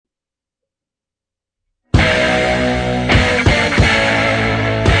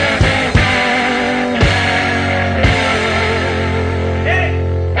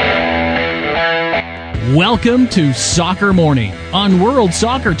Welcome to Soccer Morning on World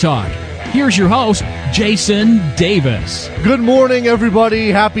Soccer Talk. Here's your host, Jason Davis. Good morning,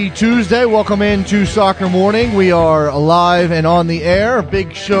 everybody. Happy Tuesday. Welcome into Soccer Morning. We are live and on the air.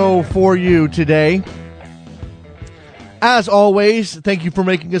 Big show for you today. As always, thank you for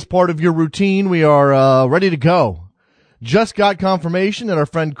making us part of your routine. We are ready to go. Just got confirmation that our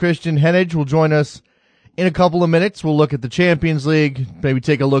friend Kristan Heneage will join us in a couple of minutes. We'll look at the Champions League, maybe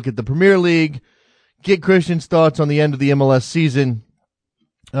take a look at the Premier League, get Kristan's thoughts on the end of the MLS season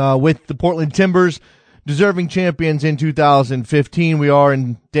with the Portland Timbers, deserving champions in 2015. We are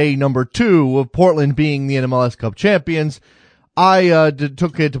in day number 2 of Portland being the MLS Cup champions. I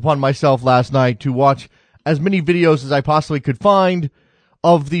took it upon myself last night to watch as many videos as I possibly could find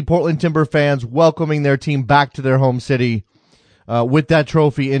of the Portland Timber fans welcoming their team back to their home city with that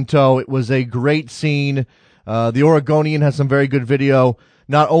trophy in tow. It was a great scene. The Oregonian has some very good video,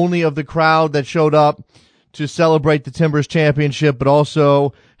 not only of the crowd that showed up to celebrate the Timbers championship, but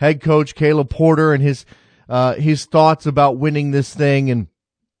also head coach Caleb Porter and his thoughts about winning this thing. And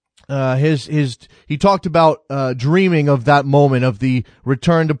he talked about dreaming of that moment of the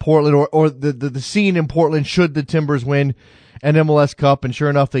return to Portland or the scene in Portland should the Timbers win an MLS Cup, and sure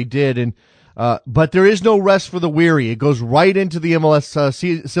enough they did. And but there is no rest for the weary. It goes right into the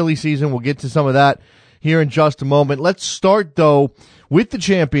MLS silly season. We'll get to some of that here in just a moment. Let's start though with the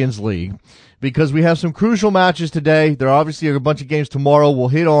Champions League, because we have some crucial matches today. There obviously are a bunch of games tomorrow. We'll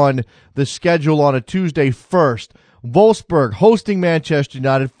hit on the schedule on a Tuesday first. Wolfsburg hosting Manchester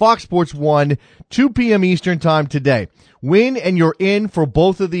United, Fox Sports 1, 2 p.m. Eastern time today. Win and you're in for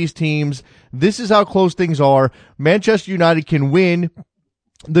both of these teams. This is how close things are. Manchester United can win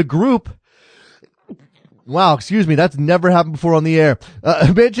the group. Wow, excuse me, that's never happened before on the air.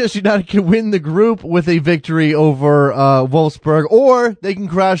 Manchester United can win the group with a victory over Wolfsburg, or they can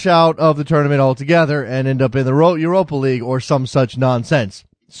crash out of the tournament altogether and end up in the Europa League or some such nonsense.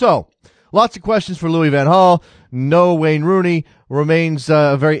 So, lots of questions for Louis van Gaal. No Wayne Rooney. Remains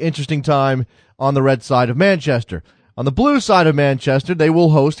a very interesting time on the red side of Manchester. On the blue side of Manchester, they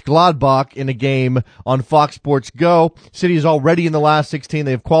will host Gladbach in a game on Fox Sports Go. City is already in the last 16.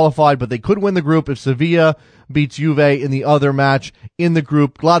 They have qualified, but they could win the group if Sevilla beats Juve in the other match in the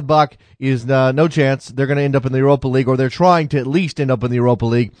group. Gladbach is no chance. They're going to end up in the Europa League, or they're trying to at least end up in the Europa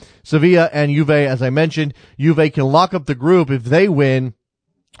League. Sevilla and Juve, as I mentioned, Juve can lock up the group if they win.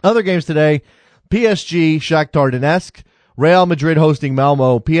 Other games today, PSG, Shakhtar Donetsk. Real Madrid hosting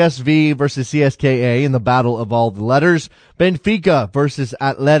Malmo, PSV versus CSKA in the battle of all the letters, Benfica versus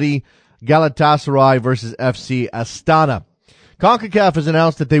Atleti, Galatasaray versus FC Astana. CONCACAF has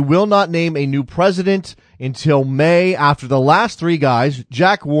announced that they will not name a new president until May, after the last 3 guys,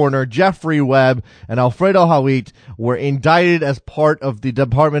 Jack Warner, Jeffrey Webb, and Alfredo Hawit, were indicted as part of the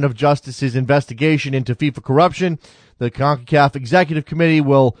Department of Justice's investigation into FIFA corruption. The CONCACAF Executive Committee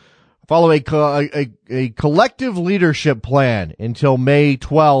will follow a collective leadership plan until May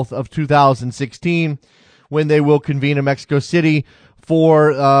 12th of 2016, when they will convene in Mexico City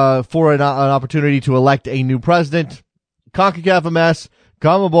for an opportunity to elect a new president. CONCACAF a mess,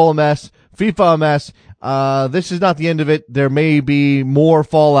 CONMEBOL a mess, FIFA a mess. This is not the end of it. There may be more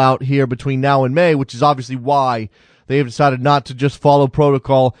fallout here between now and May, which is obviously why they have decided not to just follow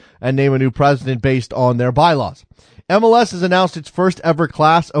protocol and name a new president based on their bylaws. MLS has announced its first ever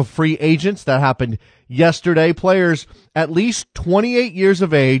class of free agents. That happened yesterday. Players at least 28 years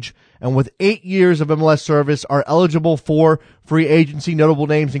of age and with 8 years of MLS service are eligible for free agency. Notable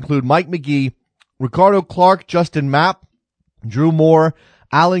names include Mike McGee, Ricardo Clark, Justin Mapp, Drew Moore,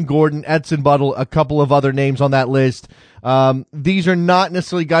 Alan Gordon, Edson Buttle, a couple of other names on that list. These are not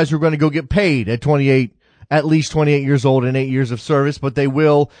necessarily guys who are going to go get paid at least 28 years old and 8 years of service, but they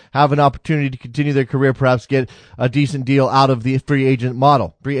will have an opportunity to continue their career, perhaps get a decent deal out of the free agency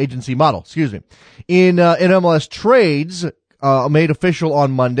model, In MLS trades, made official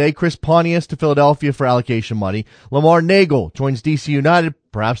on Monday, Chris Pontius to Philadelphia for allocation money. Lamar Nagel joins DC United,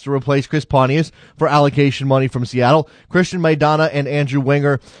 perhaps to replace Chris Pontius for allocation money from Seattle. Christian Maidana and Andrew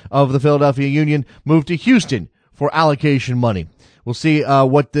Wenger of the Philadelphia Union moved to Houston for allocation money. We'll see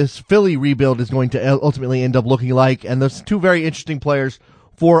what this Philly rebuild is going to ultimately end up looking like, and there's 2 very interesting players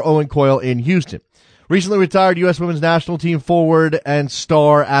for Owen Coyle in Houston. Recently retired U.S. Women's National Team forward and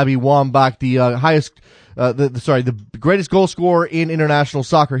star Abby Wambach, the greatest goal scorer in international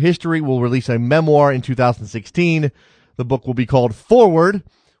soccer history, will release a memoir in 2016. The book will be called Forward,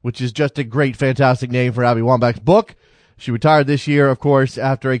 which is just a great, fantastic name for Abby Wambach's book. She retired this year, of course,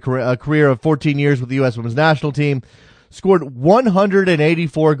 after a career of 14 years with the U.S. Women's National Team. Scored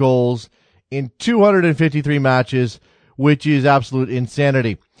 184 goals in 253 matches, which is absolute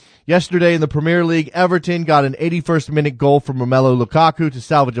insanity. Yesterday in the Premier League, Everton got an 81st minute goal from Romelu Lukaku to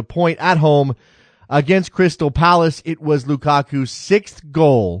salvage a point at home against Crystal Palace. It was Lukaku's 6th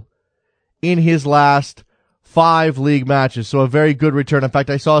goal in his last 5 league matches, so a very good return. In fact,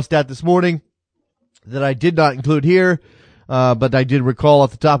 I saw a stat this morning that I did not include here, but I did recall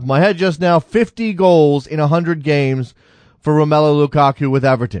off the top of my head just now, 50 goals in 100 games for Romelu Lukaku with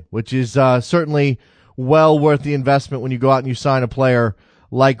Everton, which is certainly well worth the investment when you go out and you sign a player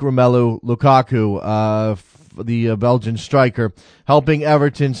like Romelu Lukaku, the Belgian striker, helping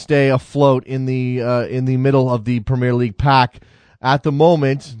Everton stay afloat in the middle of the Premier League pack at the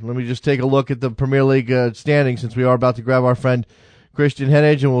moment. Let me just take a look at the Premier League standings, since we are about to grab our friend Kristan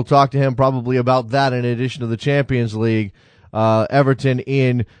Heneage, and we'll talk to him probably about that in addition to the Champions League. Everton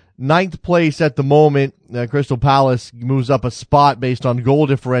in 9th place at the moment. Crystal Palace moves up a spot based on goal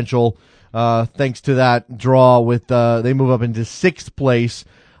differential. Thanks to that draw with, they move up into 6th place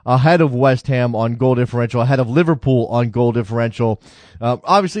ahead of West Ham on goal differential, ahead of Liverpool on goal differential.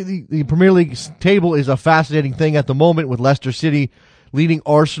 Obviously the Premier League table is a fascinating thing at the moment, with Leicester City leading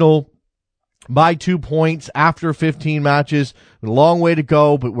Arsenal by 2 points after 15 matches. A long way to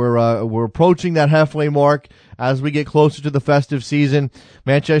go, but we're approaching that halfway mark as we get closer to the festive season.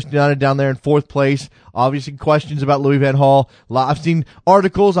 Manchester United down there in 4th place. Obviously, questions about Louis van Gaal. I've seen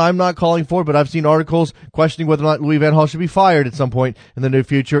articles, I'm not calling for it, but I've seen articles questioning whether or not Louis van Gaal should be fired at some point in the near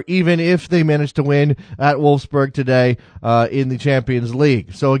future, even if they manage to win at Wolfsburg today in the Champions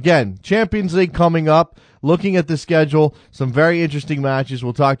League. So again, Champions League coming up. Looking at the schedule, some very interesting matches.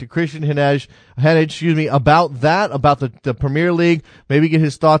 We'll talk to Kristan Heneage, about that, about the Premier League, maybe get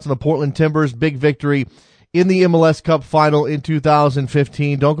his thoughts on the Portland Timbers' big victory in the MLS Cup final in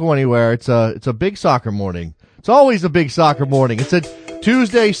 2015. Don't go anywhere. It's a big soccer morning. It's always a big soccer morning. It's a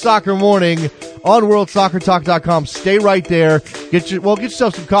Tuesday soccer morning on WorldSoccerTalk.com. Stay right there. Get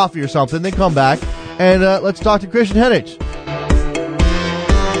yourself some coffee or something, then come back and let's talk to Kristan Heneage.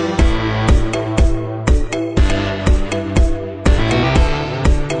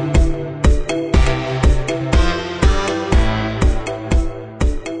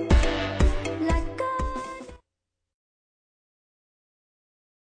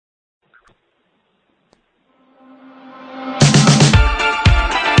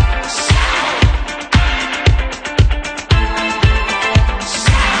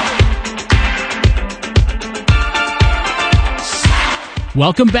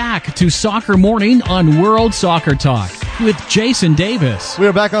 Welcome back to Soccer Morning on World Soccer Talk with Jason Davis. We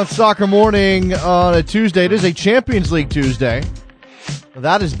are back on Soccer Morning on a Tuesday. It is a Champions League Tuesday.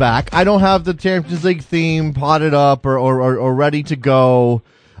 That is back. I don't have the Champions League theme potted up or ready to go.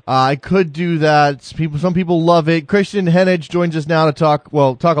 I could do that. Some people love it. Kristan Heneage joins us now to talk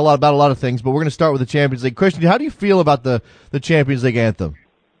a lot about a lot of things, but we're going to start with the Champions League. Kristan, how do you feel about the Champions League anthem?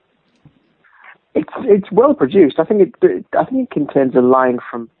 It's well produced. I think it contains a line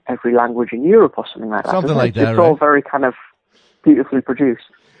from every language in Europe or something like that. Something like that. It's all very kind of beautifully produced.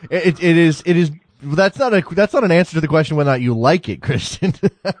 It is. That's not an answer to the question whether or not you like it, Kristan.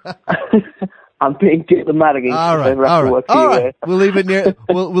 I'm being diplomatic. All right. We'll leave it near.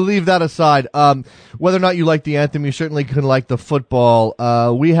 We'll leave that aside. Whether or not you like the anthem, you certainly can like the football.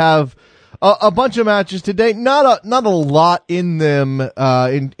 We have a bunch of matches today. Not a lot in them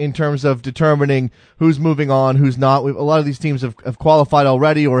in terms of determining who's moving on, who's not. A lot of these teams have qualified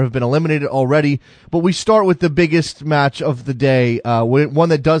already or have been eliminated already. But we start with the biggest match of the day, one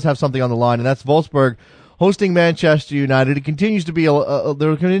that does have something on the line, and that's Wolfsburg hosting Manchester United. It continues to be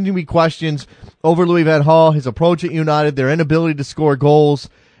there continue to be questions over Louis van Gaal, his approach at United, their inability to score goals.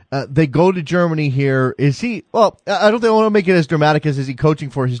 They go to Germany here. Is he, well, I don't want to make it as dramatic as is he coaching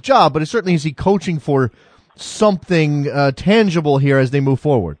for his job, but certainly is he coaching for something tangible here as they move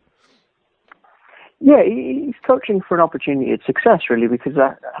forward? Yeah, he's coaching for an opportunity at success, really, because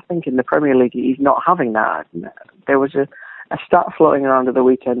I think in the Premier League he's not having that. There was a stat floating around at the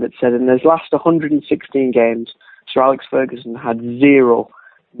weekend that said in his last 116 games, Sir Alex Ferguson had 0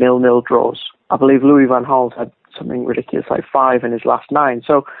 0-0 draws. I believe Louis van Gaal's had something ridiculous like 5 in his last 9.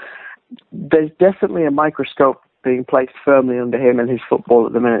 So there's definitely a microscope being placed firmly under him and his football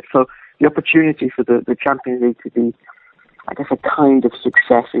at the minute. So the opportunity for the Champions League to be, I guess, a kind of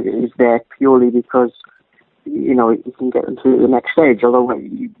success is there purely because, you know, you can get them to the next stage. Although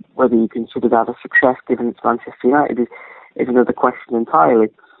whether you consider that a success given it's Manchester United is another question entirely.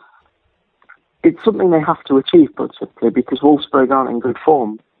 It's something they have to achieve, but simply because Wolfsburg aren't in good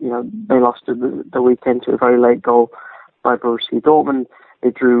form. You know, they lost the weekend to a very late goal by Borussia Dortmund. They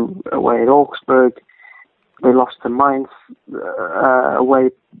drew away at Augsburg. They lost to Mainz away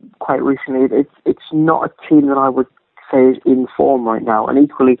quite recently. It's not a team that I would say is in form right now. And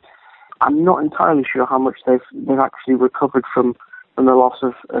equally, I'm not entirely sure how much they've actually recovered from the loss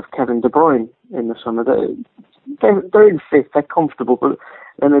of Kevin De Bruyne in the summer. They're in fifth, they're comfortable, but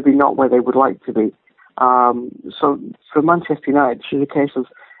they're maybe not where they would like to be. So for Manchester United, it's a case of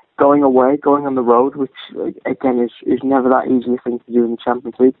going away, going on the road, which again is never that easy a thing to do in the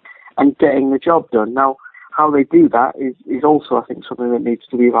Champions League, and getting the job done. Now, how they do that is also, I think, something that needs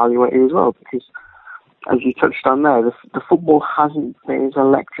to be evaluated as well, because as you touched on there, the football hasn't been as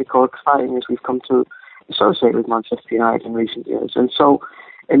electric or exciting as we've come to associate with Manchester United in recent years. And so,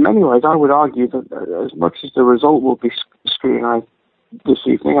 in many ways, I would argue that as much as the result will be scrutinised this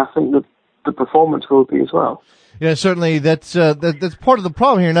evening, I think that the performance will be as well. Yeah, certainly. That's part of the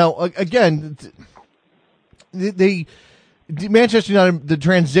problem here. Now, again, Manchester United, the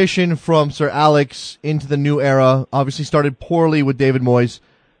transition from Sir Alex into the new era obviously started poorly with David Moyes.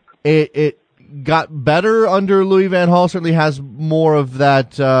 It got better under Louis van Gaal, certainly has more of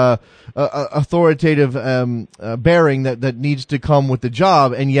that authoritative bearing that needs to come with the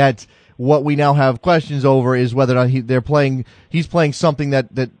job, and yet what we now have questions over is whether or not he's playing something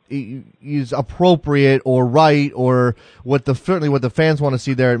that is appropriate or right, or certainly what the fans want to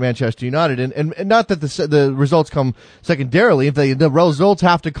see there at Manchester United, and not that the results come secondarily. If the results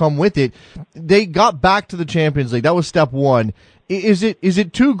have to come with it, they got back to the Champions League. That was step one. Is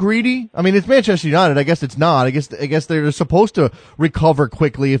it too greedy? I mean, it's Manchester United. I guess it's not. I guess they're supposed to recover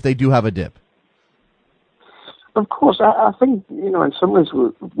quickly if they do have a dip. Of course, I think, in some ways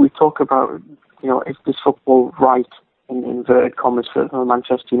we talk about, is this football right, in inverted commas, for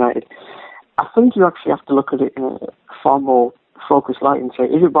Manchester United. I think you actually have to look at it in a far more focused light and say,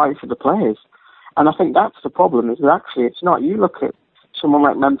 is it right for the players? And I think that's the problem, is that actually it's not. You look at someone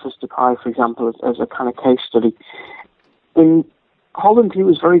like Memphis Depay, for example, as a kind of case study. In Holland, he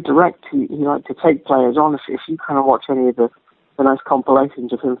was very direct. He liked to take players on. If you kind of watch any of the nice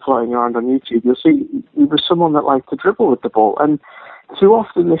compilations of him floating around on YouTube, you'll see he was someone that liked to dribble with the ball. And too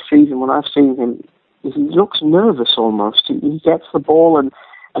often this season, when I've seen him, he looks nervous almost. He gets the ball, and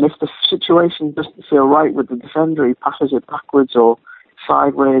if the situation doesn't feel right with the defender, he passes it backwards or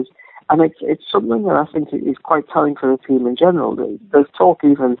sideways. And it's something that I think is quite telling for the team in general. There's talk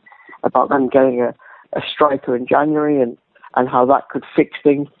even about them getting a striker in January and how that could fix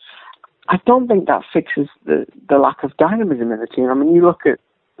things. I don't think that fixes the lack of dynamism in the team. I mean, you look at,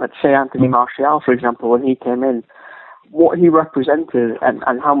 let's say, Anthony Martial, for example, when he came in, what he represented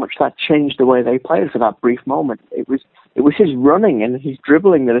and how much that changed the way they played for that brief moment. It was his running and his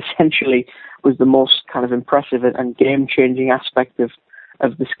dribbling that essentially was the most kind of impressive and game-changing aspect of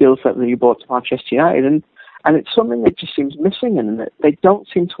the skill set that he brought to Manchester United. And it's something that just seems missing, and they don't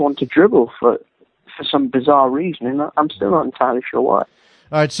seem to want to dribble for some bizarre reason, and I'm still not entirely sure why.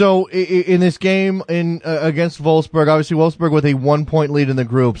 All right, so in this game against Wolfsburg, obviously Wolfsburg with a 1-point lead in the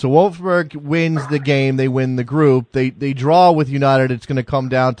group. So Wolfsburg wins the game, they win the group. They draw with United. It's going to come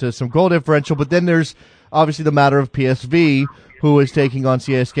down to some goal differential, but then there's obviously the matter of PSV, who is taking on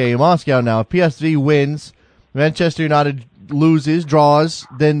CSKA Moscow now. If PSV wins, Manchester United loses, draws,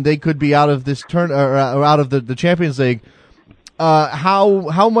 then they could be out of this turn or out of the Champions League.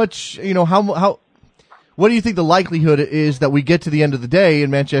 How much, what do you think the likelihood is that we get to the end of the day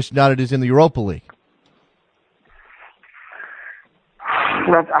and Manchester United is in the Europa League?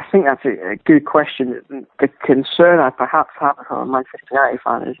 Well, I think that's a good question. The concern I perhaps have as a Manchester United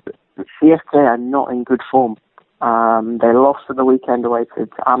fan is that CSK are not in good form. They lost at the weekend away to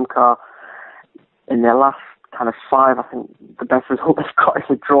Amkar. In their last kind of 5, I think the best result they've got is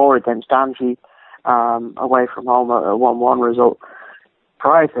a draw against Anji away from home, a 1-1 result.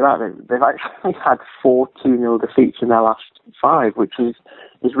 Prior to that, they've actually had 4 2-0 defeats in their last 5, which is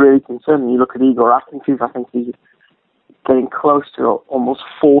really concerning. You look at Igor Akinfeev, I think he's getting close to almost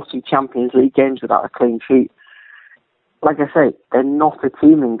 40 Champions League games without a clean sheet. Like I say, they're not a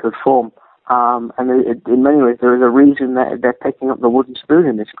team in good form. And in many ways, there is a reason that they're picking up the wooden spoon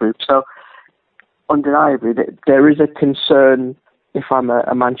in this group. So, undeniably, there is a concern, if I'm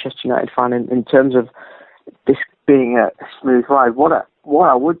a Manchester United fan, in terms of this being a smooth ride. What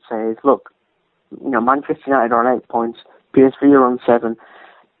I would say is, look, Manchester United are on 8 points, PSV are on 7.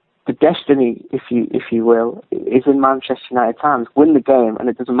 The destiny, if you will, is in Manchester United's hands. Win the game, and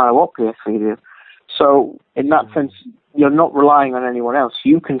it doesn't matter what PSV do. So, in that sense, you're not relying on anyone else.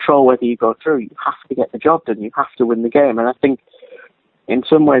 You control whether you go through. You have to get the job done. You have to win the game. And I think, in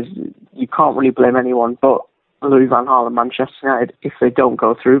some ways, you can't really blame anyone but Louis van Gaal and Manchester United if they don't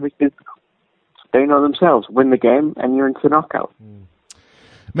go through, because they know themselves. Win the game, and you're into knockout.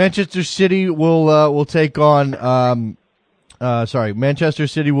 Manchester City will take on Manchester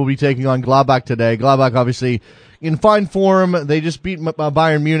City will be taking on Gladbach today. Gladbach obviously in fine form. They just beat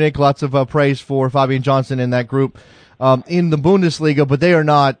Bayern Munich. Lots of praise for Fabian Johnson in that group in the Bundesliga, but they are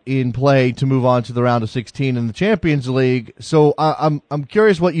not in play to move on to the round of 16 in the Champions League. So I'm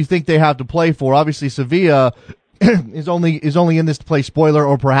curious what you think they have to play for. Obviously, Sevilla is only in this to play spoiler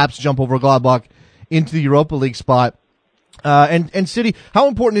or perhaps jump over Gladbach into the Europa League spot. And City, how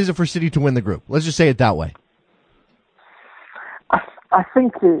important is it for City to win the group? Let's just say it that way. I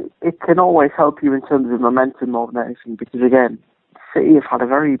think it can always help you in terms of momentum more than anything, because again, City have had a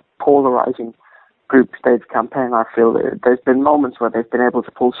very polarising group stage campaign. I feel that there's been moments where they've been able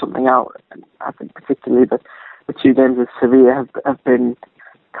to pull something out, and I think particularly the 2 games with Sevilla have been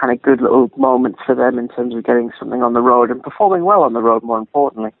kind of good little moments for them in terms of getting something on the road and performing well on the road, more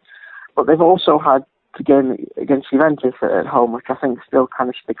importantly. But they've also had the game against Juventus at home, which I think still kind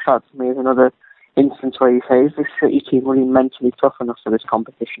of sticks out to me as another instance where you say, is this City team really mentally tough enough for this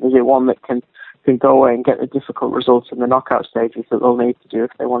competition? Is it one that can go away and get the difficult results in the knockout stages that they'll need to do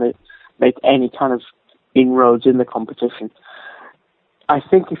if they want to make any kind of inroads in the competition? I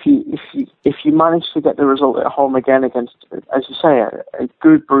think if you manage to get the result at home again against, as you say, a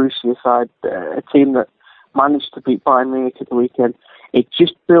good Borussia side, a team that managed to beat Bayern Munich at the weekend, it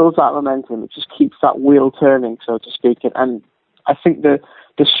just builds that momentum. It just keeps that wheel turning, so to speak. And I think the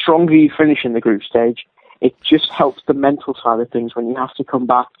stronger you finish in the group stage, it just helps the mental side of things when you have to come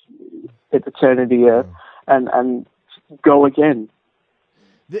back at the turn of the year and go again.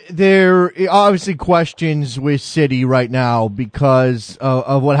 There are obviously questions with City right now because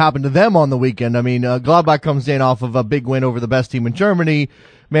of what happened to them on the weekend. I mean, Gladbach comes in off of a big win over the best team in Germany.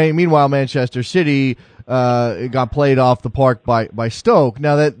 Meanwhile, Manchester City got played off the park by Stoke.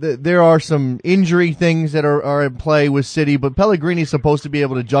 Now, that there are some injury things that are in play with City, but Pellegrini's supposed to be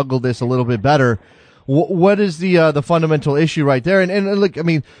able to juggle this a little bit better. What is the fundamental issue right there? And look, I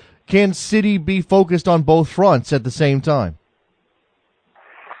mean, can City be focused on both fronts at the same time?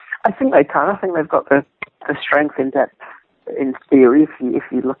 I think they can. I think they've got the strength in depth in theory if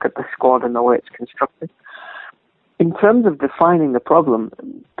you look at the squad and the way it's constructed. In terms of defining the problem,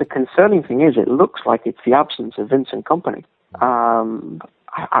 the concerning thing is it looks like it's the absence of Vincent Kompany.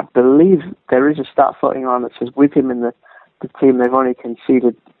 I believe there is a stat floating around that says with him in the team they've only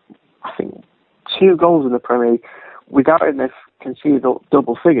conceded, I think, 2 goals in the Premier League. Without him they've conceded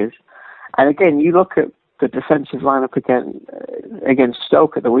double figures. And again, you look at the defensive lineup against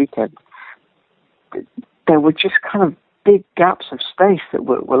Stoke at the weekend, there were just kind of big gaps of space that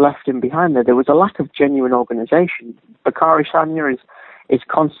were left in behind there. There was a lack of genuine organisation. Bakary Sagna is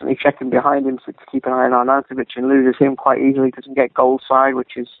constantly checking behind him to keep an eye on Arnautovic and loses him quite easily, doesn't get goal side,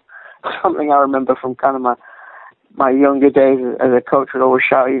 which is something I remember from kind of my younger days as a coach would always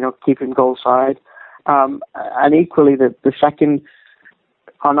shout, keep him goal side. And equally, the second,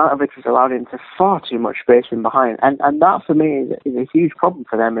 Arnautovic has allowed into far too much space in behind. And that, for me, is a huge problem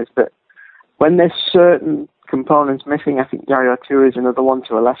for them, is that when there's certain components missing, I think Dario Arturo is another one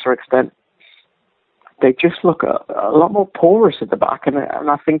to a lesser extent, they just look a lot more porous at the back. And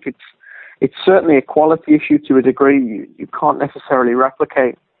I think it's certainly a quality issue to a degree. You can't necessarily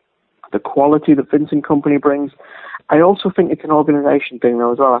replicate the quality that Vincent Kompany brings. I also think it's an organisation thing,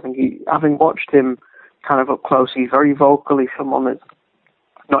 though, as well. I think having watched him kind of up close, he's very vocal. He's someone that's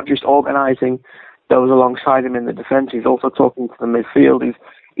not just organising those alongside him in the defence, he's also talking to the midfield.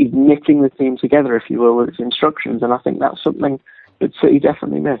 He's knitting the team together, if you will, with his instructions, and I think that's something that City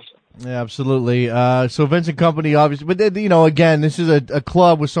definitely missed. Yeah, absolutely. So Vincent Kompany, obviously, but again, this is a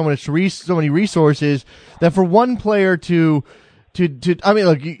club with so many resources that for one player to I mean,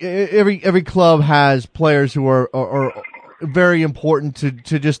 look, every club has players who are very important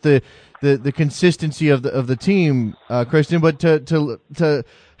to just the consistency of the team, Kristan. But to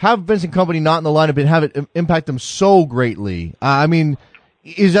have Vincent Kompany not in the lineup and have it impact them so greatly, I mean,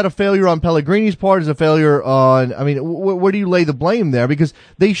 is that a failure on Pellegrini's part? Is it a failure on? I mean, where do you lay the blame there? Because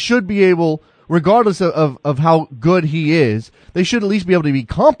they should be able, regardless of how good he is, they should at least be able to be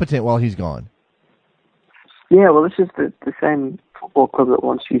competent while he's gone. Yeah, well, this is the same football club that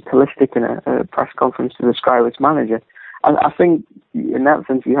wants used holistic in a press conference to describe its manager. I think in that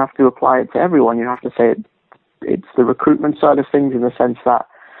sense you have to apply it to everyone. You have to say it's the recruitment side of things, in the sense that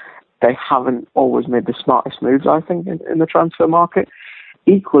they haven't always made the smartest moves, I think, in the transfer market.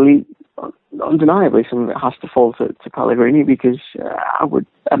 Equally, undeniably, some of it has to fall to Pellegrini, because I would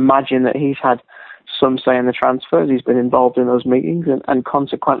imagine that he's had some say in the transfers. He's been involved in those meetings, and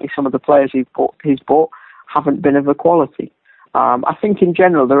consequently some of the players he's bought haven't been of the quality. I think in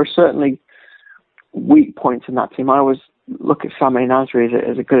general there are certainly weak points in that team. I always look at Kristan Heneage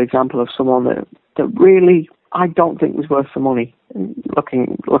as a good example of someone that really I don't think was worth the money.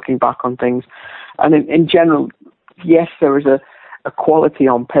 Looking back on things, and in general, yes, there is a quality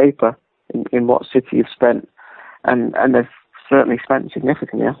on paper in what City have spent, and they've certainly spent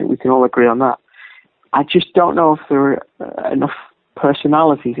significantly. I think we can all agree on that. I just don't know if there are enough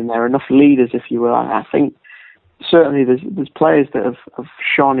personalities in there, enough leaders, if you will. I think certainly there's players that have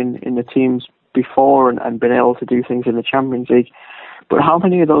shone in the teams before and been able to do things in the Champions League, but how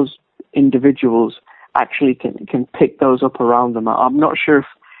many of those individuals actually can pick those up around them? I'm not sure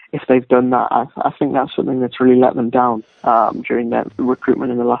if they've done that. I think that's something that's really let them down during that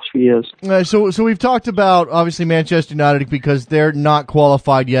recruitment in the last few years. So we've talked about, obviously, Manchester United because they're not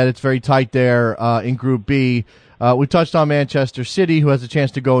qualified yet. It's very tight there in Group B. We touched on Manchester City, who has a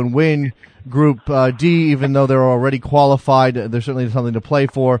chance to go and win Group D, even though they're already qualified. There's certainly something to play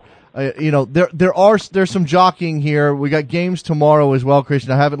for. There's some jockeying here. We got games tomorrow as well,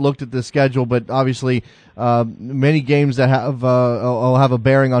 Christian. I haven't looked at the schedule, but obviously many games that will have a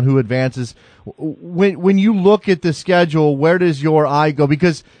bearing on who advances. When you look at the schedule, where does your eye go?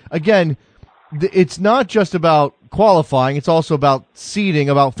 Because again, it's not just about qualifying; it's also about seeding,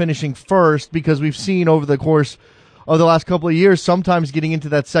 about finishing first. Because we've seen over the course of the last couple of years, sometimes getting into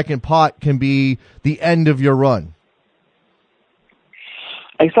that second pot can be the end of your run.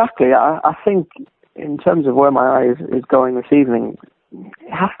 Exactly. I think in terms of where my eye is going this evening,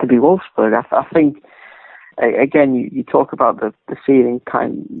 it has to be Wolfsburg. I think, again, you talk about the seeding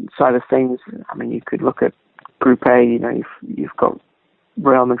kind side of things. I mean, you could look at Group A. You know, you've got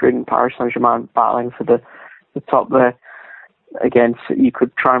Real Madrid and Paris Saint-Germain battling for the top there. Again, you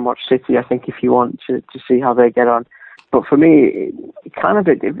could try and watch City, I think, if you want to see how they get on. But for me,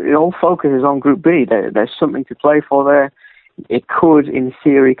 it all focuses on Group B. There's something to play for there. It could, in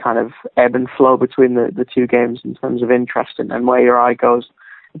theory, kind of ebb and flow between the two games in terms of interest and where your eye goes.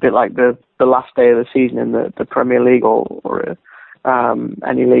 A bit like the last day of the season in the Premier League or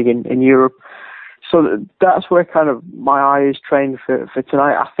any league in Europe. So that's where kind of my eye is trained for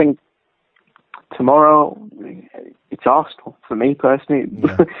tonight. I think tomorrow it's Arsenal for me personally.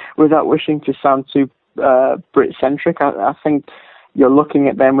 Yeah. Without wishing to sound too Brit-centric, I think you're looking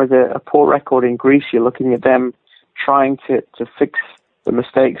at them with a poor record in Greece. You're looking at them trying to fix the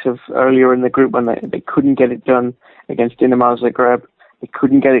mistakes of earlier in the group when they couldn't get it done against Dinamo Zagreb. They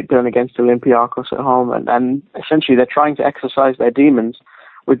couldn't get it done against Olympiacos at home. And essentially they're trying to exercise their demons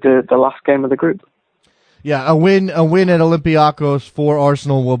with the last game of the group. Yeah, a win at Olympiacos for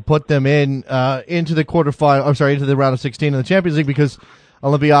Arsenal will put them into the quarterfinal. I'm sorry, into the round of 16 in the Champions League because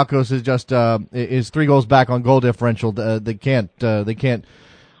Olympiacos is just is 3 goals back on goal differential. They can't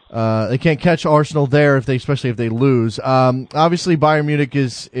catch Arsenal there especially if they lose. Obviously, Bayern Munich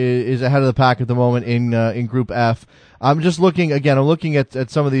is ahead of the pack at the moment in Group F. I'm looking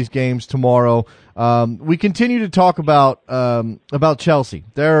at some of these games tomorrow. We continue to talk about Chelsea.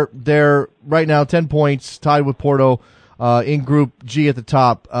 They're right now 10 points, tied with Porto in Group G at the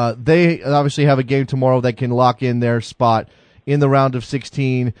top. They obviously have a game tomorrow that can lock in their spot in the round of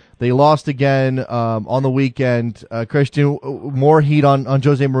 16. They lost again on the weekend. Christian, more heat on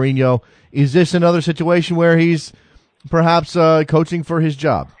Jose Mourinho. Is this another situation where he's perhaps coaching for his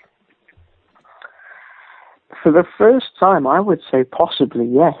job? For the first time, I would say possibly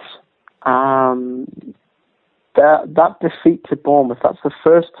yes. That defeat to Bournemouth, that's the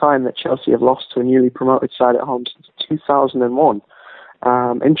first time that Chelsea have lost to a newly promoted side at home since 2001.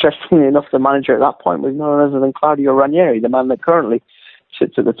 Interestingly enough, the manager at that point was none other than Claudio Ranieri, the man that currently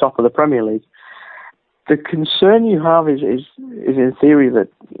sits at the top of the Premier League. The concern you have is in theory that,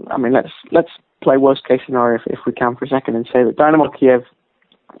 I mean, let's play worst case scenario if we can for a second and say that Dynamo Kiev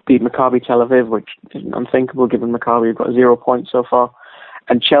beat Maccabi Tel Aviv, which is unthinkable given Maccabi have got 0 points so far,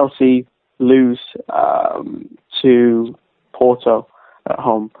 and Chelsea lose to Porto at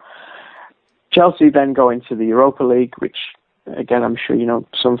home. Chelsea then go into the Europa League, which, again, I'm sure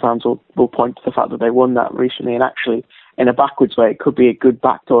some fans will point to the fact that they won that recently, and actually, in a backwards way, it could be a good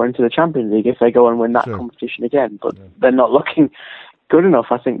backdoor into the Champions League if they go and win that competition again. But they're not looking good enough,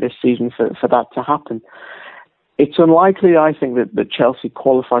 I think, this season for that to happen. It's unlikely, I think, that Chelsea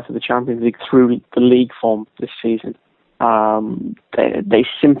qualify for the Champions League through the league form this season. They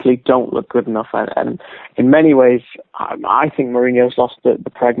simply don't look good enough, and in many ways, I think Mourinho's lost the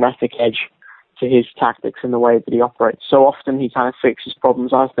pragmatic edge to his tactics and the way that he operates. So often he kind of fixes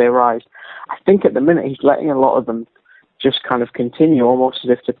problems as they arise. I think at the minute he's letting a lot of them just kind of continue, almost as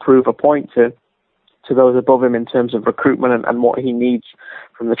if to prove a point to those above him in terms of recruitment and what he needs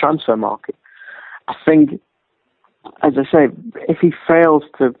from the transfer market. I think, as I say, if he fails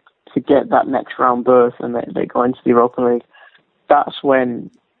to get that next round berth and they go into the Europa League, that's when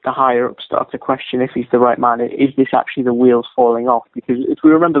the higher up start to question if he's the right man. Is this actually the wheels falling off? Because if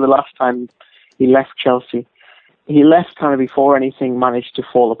we remember the last time he left Chelsea, he left kind of before anything managed to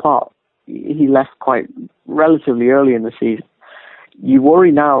fall apart. He left quite relatively early in the season. You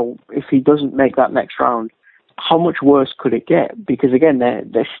worry now if he doesn't make that next round, how much worse could it get? Because again,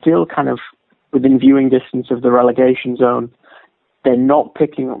 they're still kind of within viewing distance of the relegation zone. They're not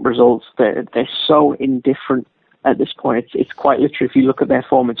picking up results. They're so indifferent at this point. It's quite literally, if you look at their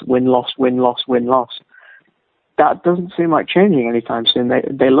form, it's win-loss, win-loss, win-loss. That doesn't seem like changing anytime soon.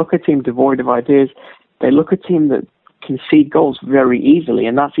 They look a team devoid of ideas. They look a team that concede goals very easily,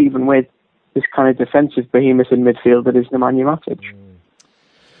 and that's even with this kind of defensive behemoth in midfield that is Nemanja Matic.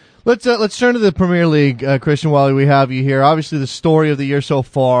 Let's turn to the Premier League, Kristan, while we have you here. Obviously, the story of the year so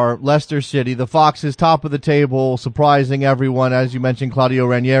far, Leicester City, the Foxes, top of the table, surprising everyone, as you mentioned, Claudio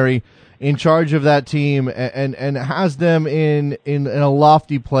Ranieri in charge of that team and has them in a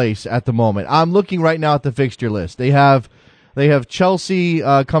lofty place at the moment. I'm looking right now at the fixture list. They have Chelsea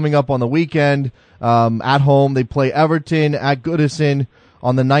coming up on the weekend at home. They play Everton at Goodison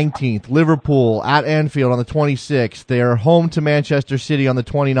on the 19th, Liverpool at Anfield on the 26th. They're home to Manchester City on the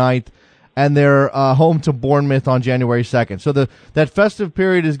 29th, and they're home to Bournemouth on January 2nd. So that festive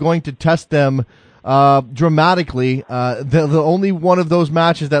period is going to test them dramatically. The only one of those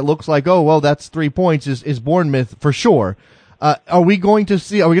matches that looks like, oh, well, that's 3 points is Bournemouth for sure. Are we going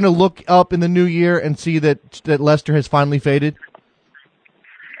to look up in the new year and see that Leicester has finally faded?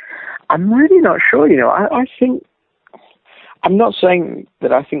 I'm really not sure, I think, I'm not saying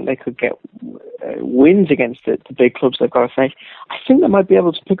that I think they could get wins against the big clubs they've got to face. I think they might be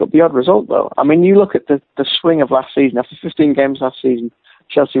able to pick up the odd result, though. I mean, you look at the swing of last season. After 15 games last season,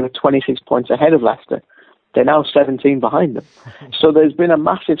 Chelsea were 26 points ahead of Leicester. They're now 17 behind them. So there's been a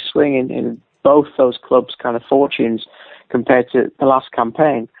massive swing in both those clubs' kind of fortunes compared to the last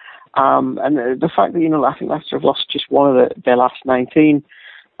campaign. And the fact that, I think Leicester have lost just one of their last 19.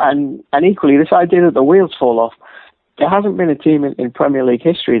 And equally, this idea that the wheels fall off, there hasn't been a team in Premier League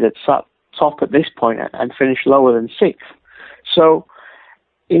history that sat top at this point and finished lower than sixth. So,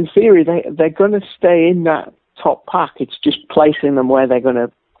 in theory, they're going to stay in that top pack. It's just placing them where they're going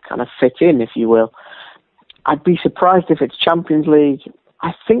to kind of fit in, if you will. I'd be surprised if it's Champions League.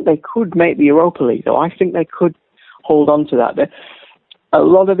 I think they could make the Europa League, though. I think they could hold on to that. A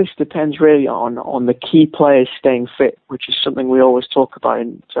lot of this depends really on the key players staying fit, which is something we always talk about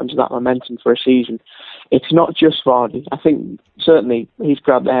in terms of that momentum for a season. It's not just Vardy. I think certainly he's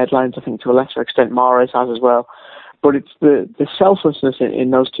grabbed the headlines. I think to a lesser extent Mahrez has as well. But it's the selflessness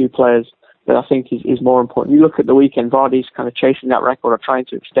in those two players that I think is more important. You look at the weekend, Vardy's kind of chasing that record or trying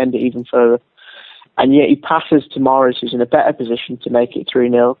to extend it even further. And yet he passes to Mahrez, who's in a better position to make it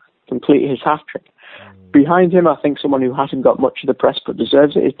 3-0, complete his hat-trick. Behind him, I think someone who hasn't got much of the press but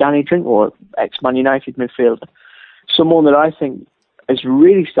deserves it is Danny Drinkwater, ex-Man United midfielder. Someone that I think is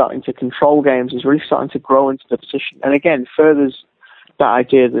really starting to control games, is really starting to grow into the position. And again, furthers that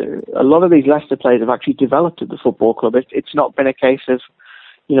idea that a lot of these Leicester players have actually developed at the football club. It's not been a case of,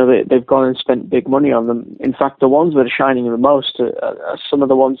 they've gone and spent big money on them. In fact, the ones that are shining the most are some of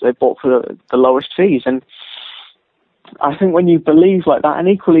the ones they bought for the lowest fees. And I think when you believe like that, and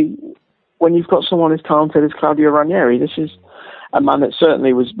equally, when you've got someone as talented as Claudio Ranieri, this is a man that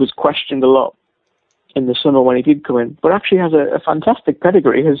certainly was questioned a lot in the summer when he did come in, but actually has a fantastic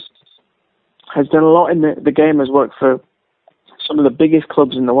pedigree, has done a lot in the game, has worked for some of the biggest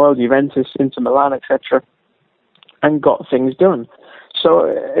clubs in the world, Juventus, Inter Milan, etc., and got things done.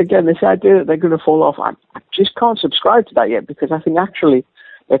 So again, this idea that they're going to fall off, I just can't subscribe to that yet, because I think actually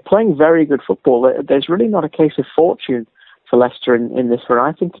they're playing very good football. There's really not a case of fortune for Leicester in this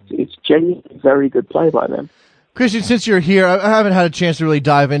run. I think it's genuinely very good play by them. Kristan, since you're here, I haven't had a chance to really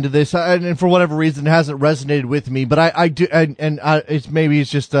dive into this, and for whatever reason, it hasn't resonated with me. But I do, and it's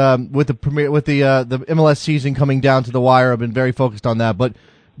just with the MLS season coming down to the wire. I've been very focused on that. But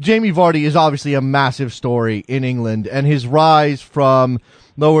Jamie Vardy is obviously a massive story in England, and his rise from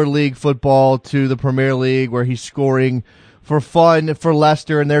lower league football to the Premier League, where he's scoring for fun for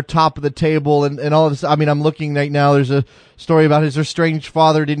Leicester, and they're top of the table, and all of this. I mean, I'm looking right now. There's a story about his estranged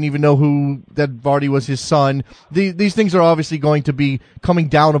father didn't even know that Vardy was his son. These things are obviously going to be coming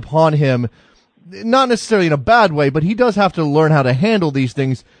down upon him, not necessarily in a bad way, but he does have to learn how to handle these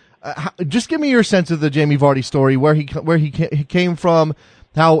things. Just give me your sense of the Jamie Vardy story, where he came from,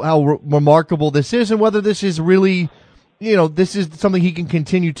 how remarkable this is, and whether this is really, this is something he can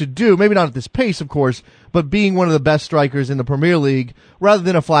continue to do. Maybe not at this pace, of course, but being one of the best strikers in the Premier League rather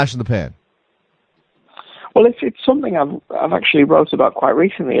than a flash in the pan. Well, it's something I've actually wrote about quite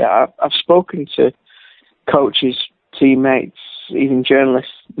recently. I've spoken to coaches, teammates, even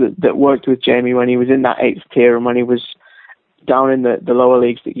journalists that worked with Jamie when he was in that 8th tier and when he was down in the lower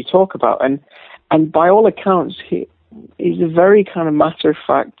leagues that you talk about. And by all accounts, he's a very kind of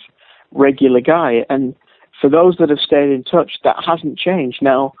matter-of-fact, regular guy. And for those that have stayed in touch, that hasn't changed.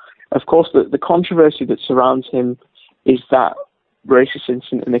 Now, of course, the controversy that surrounds him is that racist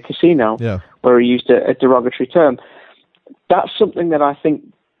incident in the casino where he used a derogatory term. That's something that I think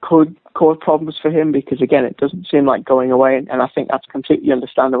could cause problems for him because, again, it doesn't seem like going away, and I think that's completely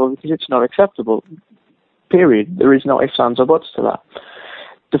understandable because it's not acceptable, period. There is no ifs, ands, or buts to that.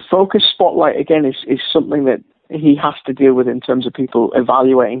 The focus spotlight, again, is something that he has to deal with in terms of people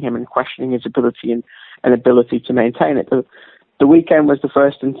evaluating him and questioning his ability and ability to maintain it. The weekend was the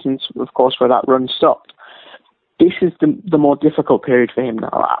first instance, of course, where that run stopped. This is the more difficult period for him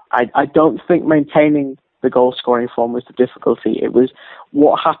now. I don't think maintaining the goal-scoring form was the difficulty. It was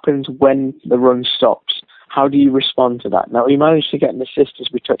what happens when the run stops. How do you respond to that? Now, he managed to get an assist, as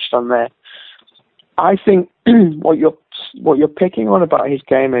we touched on there. I think what you're picking on about his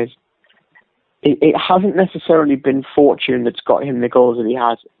game is it hasn't necessarily been fortune that's got him the goals that he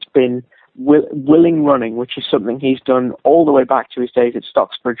has. It's been willing running, which is something he's done all the way back to his days at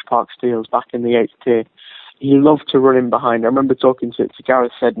Stocksbridge Park Steels back in the 8th tier. He loved to run in behind. I remember talking to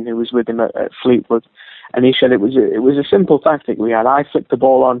Gareth Seddon, who was with him at Fleetwood, and he said it was a simple tactic we had. I flicked the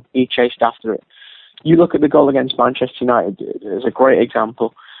ball on, he chased after it. You look at the goal against Manchester United as a great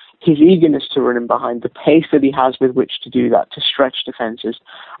example. His eagerness to run in behind, the pace that he has with which to do that, to stretch defences,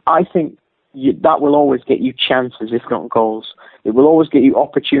 I think that will always get you chances, if not goals. It will always get you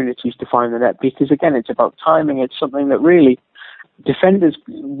opportunities to find the net because, again, it's about timing. It's something that really defenders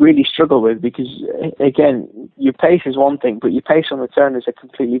really struggle with because, again, your pace is one thing, but your pace on the turn is a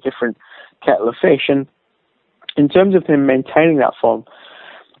completely different kettle of fish. And in terms of him maintaining that form,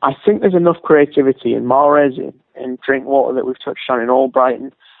 I think there's enough creativity in Mahrez, in Drinkwater that we've touched on, in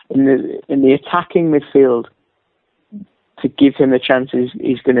Albrighton, in the attacking midfield to give him the chances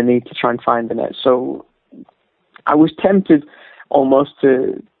he's going to need to try and find the net. So I was tempted almost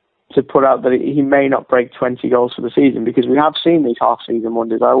to put out that he may not break 20 goals for the season because we have seen these half-season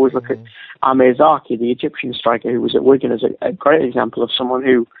wonders. I always look at Amir Zaki, the Egyptian striker who was at Wigan, as a great example of someone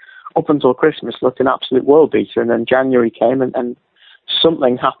who, up until Christmas, looked an absolute world beater, and then January came and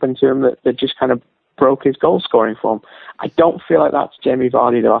something happened to him that just kind of broke his goal-scoring form. I don't feel like that's Jamie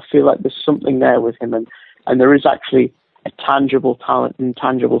Vardy, though. I feel like there's something there with him, and there is actually a tangible talent and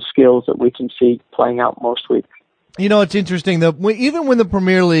tangible skills that we can see playing out most weeks. You know, it's interesting that even when the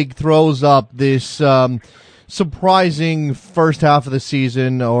Premier League throws up this surprising first half of the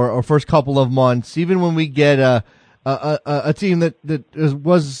season or first couple of months, even when we get a team that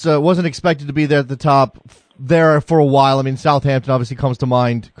wasn't expected to be there at the top there for a while. I mean, Southampton obviously comes to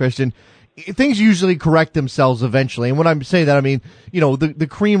mind, Christian. Things usually correct themselves eventually. And when I say that, I mean, you know, the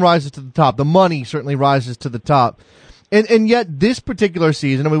cream rises to the top. The money certainly rises to the top. And yet this particular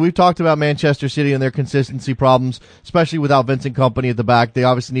season, I mean, we've talked about Manchester City and their consistency problems, especially without Vincent Kompany at the back. They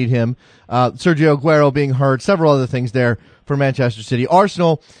obviously need him. Sergio Aguero being hurt, several other things there for Manchester City.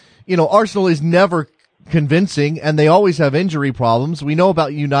 Arsenal is never convincing, and they always have injury problems. We know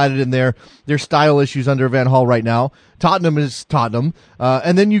about United and their style issues under Van Gaal right now. Tottenham is Tottenham.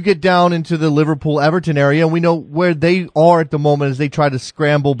 And then you get down into the Liverpool-Everton area, and we know where they are at the moment as they try to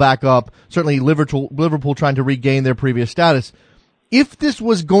scramble back up. Certainly Liverpool trying to regain their previous status. If this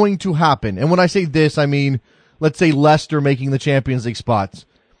was going to happen, and when I say this, I mean, let's say Leicester making the Champions League spots,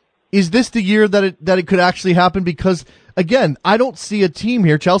 is this the year that it could actually happen? Because, again, I don't see a team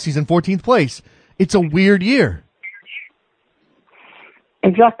here. Chelsea's in 14th place. It's a weird year.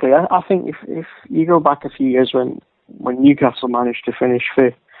 Exactly. I think if you go back a few years when Newcastle managed to finish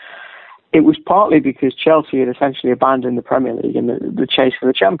fifth, it was partly because Chelsea had essentially abandoned the Premier League and the chase for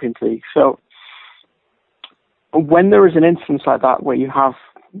the Champions League. So when there is an instance like that where you have,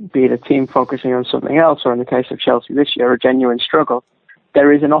 be it a team focusing on something else, or in the case of Chelsea this year, a genuine struggle,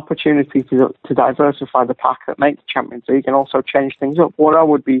 there is an opportunity to diversify the pack that make the Champions League and also change things up. What I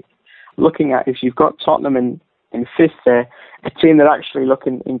would be looking at is you've got Tottenham in fifth there, a team that actually look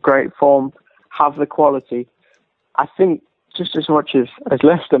in great form, have the quality. I think just as much as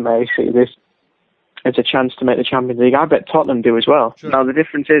Leicester may see this as a chance to make the Champions League, I bet Tottenham do as well. Sure. Now, the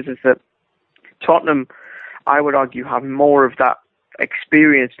difference is that Tottenham, I would argue, have more of that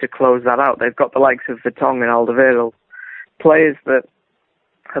experience to close that out. They've got the likes of Vertonghen and Alderweireld, players that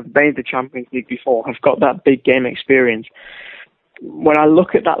have made the Champions League before, have got that big game experience. When I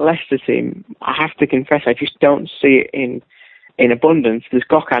look at that Leicester team, I have to confess I just don't see it in abundance. There's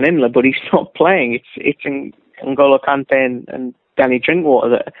Gökhan Inler, but he's not playing. It's N'Golo Kante and Danny Drinkwater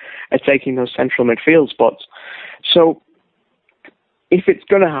that are taking those central midfield spots. So if it's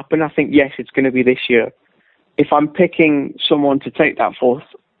going to happen, I think, yes, it's going to be this year. If I'm picking someone to take that fourth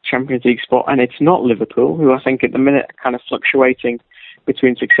Champions League spot, and it's not Liverpool, who I think at the minute are kind of fluctuating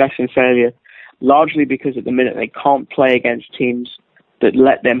between success and failure, largely because at the minute they can't play against teams that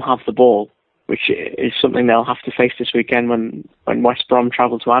let them have the ball, which is something they'll have to face this weekend when West Brom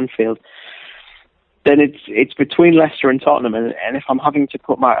travel to Anfield. Then it's between Leicester and Tottenham, and if I'm having to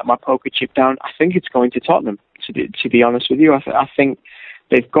put my poker chip down, I think it's going to Tottenham, to be honest with you. I think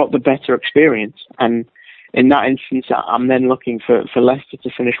they've got the better experience, and in that instance, I'm then looking for Leicester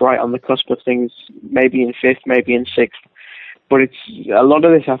to finish right on the cusp of things, maybe in fifth, maybe in sixth. But a lot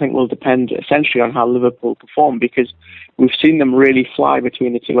of this, I think, will depend essentially on how Liverpool perform, because we've seen them really fly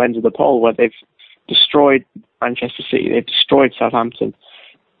between the two ends of the pole, where they've destroyed Manchester City, they've destroyed Southampton.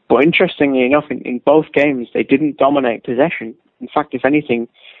 But interestingly enough, in both games, they didn't dominate possession. In fact, if anything,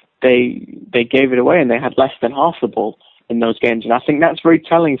 they gave it away, and they had less than half the ball in those games. And I think that's very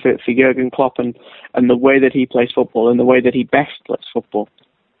telling for Jurgen Klopp and the way that he plays football and the way that he best plays football.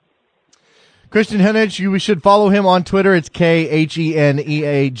 Kristan Heneage, we should follow him on Twitter. It's Kheneage.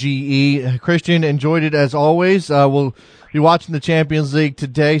 Kristan, enjoyed it as always. We'll be watching the Champions League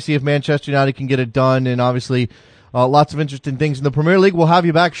today, see if Manchester United can get it done, and obviously lots of interesting things in the Premier League. We'll have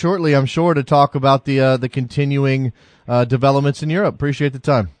you back shortly, I'm sure, to talk about the continuing developments in Europe. Appreciate the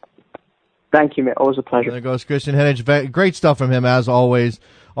time. Thank you, mate. Always a pleasure. There goes Kristan Heneage. Great stuff from him, as always.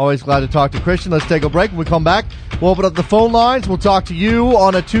 Always glad to talk to Kristan. Let's take a break. When we come back, we'll open up the phone lines. We'll talk to you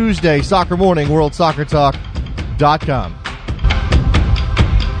on a Tuesday, Soccer Morning, WorldSoccerTalk.com.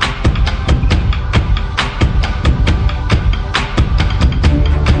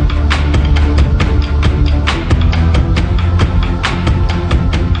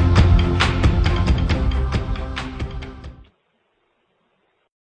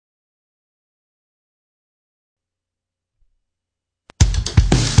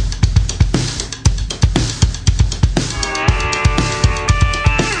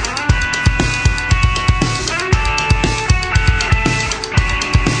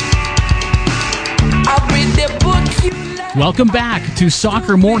 Welcome back to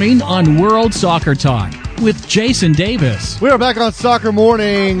Soccer Morning on World Soccer Talk with Jason Davis. We are back on Soccer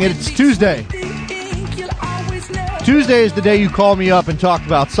Morning. It's Tuesday. Tuesday is the day you call me up and talk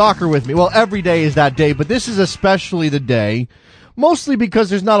about soccer with me. Well, every day is that day, but this is especially the day, mostly because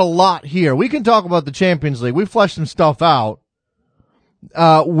there's not a lot here. We can talk about the Champions League. We fleshed some stuff out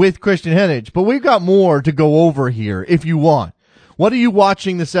with Kristan Heneage, but we've got more to go over here if you want. What are you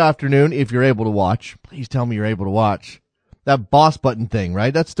watching this afternoon, if you're able to watch? Please tell me you're able to watch. That boss button thing,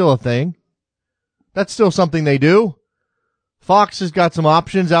 right? That's still a thing. That's still something they do. Fox has got some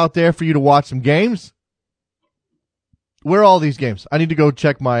options out there for you to watch some games. Where are all these games? I need to go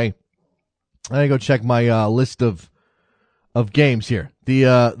check my list of games here.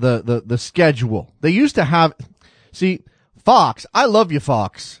 The schedule. They used to have, see, Fox, I love you,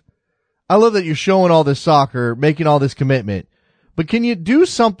 Fox. I love that you're showing all this soccer, making all this commitment. But can you do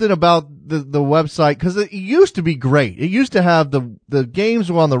something about the website? Because it used to be great. It used to have the games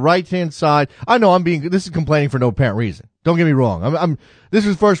were on the right-hand side. I know this is complaining for no apparent reason. Don't get me wrong. This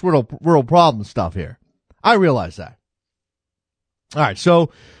is first world problem stuff here. I realize that. All right.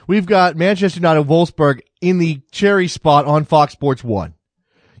 So we've got Manchester United Wolfsburg in the cherry spot on Fox Sports 1.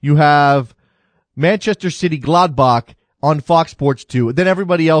 You have Manchester City Gladbach on Fox Sports 2. Then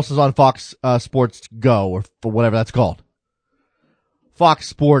everybody else is on Fox Sports Go, or for whatever that's called. Fox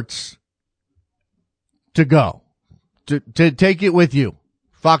Sports to go. To take it with you.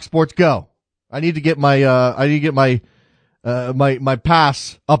 Fox Sports Go. I need to get my my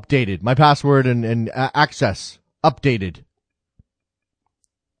pass updated. My password and access updated.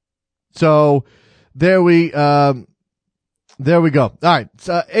 So there we go. All right.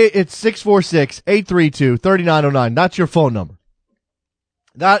 It's 646-832-3909. That's your phone number.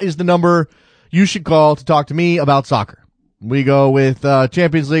 That is the number you should call to talk to me about soccer. We go with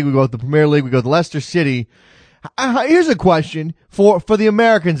Champions League. We go with the Premier League. We go with Leicester City. Here's a question for the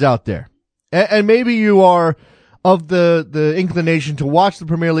Americans out there. And maybe you are of the inclination to watch the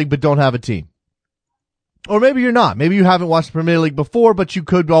Premier League but don't have a team. Or maybe you're not. Maybe you haven't watched the Premier League before, but you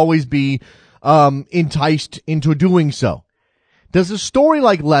could always be enticed into doing so. Does a story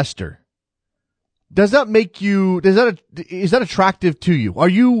like Leicester, is that attractive to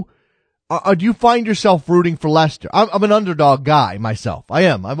you? Do you find yourself rooting for Leicester? I'm an underdog guy myself. I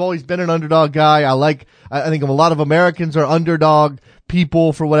am. I've always been an underdog guy. I think a lot of Americans are underdog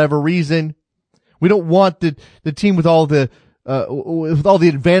people for whatever reason. We don't want the team with all the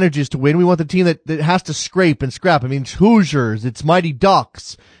advantages to win. We want the team that has to scrape and scrap. I mean, it's Hoosiers, it's Mighty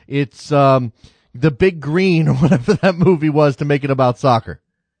Ducks, it's the Big Green or whatever that movie was to make it about soccer.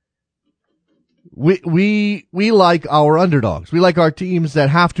 We like our underdogs. We like our teams that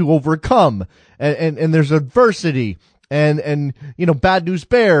have to overcome and there's adversity and Bad News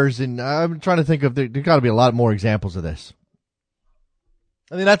Bears. And I'm trying to think of, there's got to be a lot more examples of this.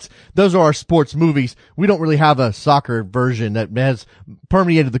 I mean, those are our sports movies. We don't really have a soccer version that has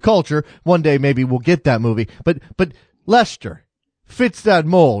permeated the culture. One day maybe we'll get that movie. But Leicester fits that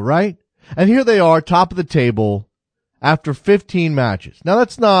mold, right? And here they are, top of the table after 15 matches. Now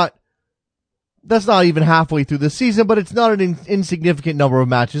that's not even halfway through the season, but it's not an insignificant number of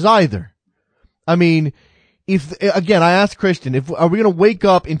matches either. I mean, I asked Kristan, are we going to wake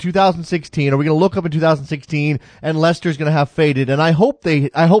up in 2016? Are we going to look up in 2016 and Leicester's going to have faded? And I hope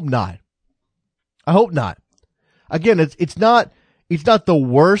not. I hope not. Again, it's not the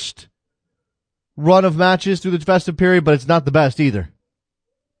worst run of matches through the festive period, but it's not the best either.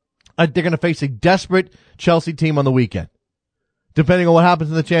 They're going to face a desperate Chelsea team on the weekend. Depending on what happens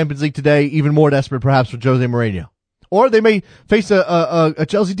in the Champions League today, even more desperate perhaps for Jose Mourinho. Or they may face a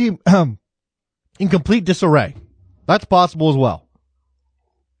Chelsea team in complete disarray. That's possible as well.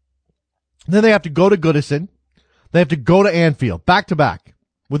 Then they have to go to Goodison. They have to go to Anfield, back to back,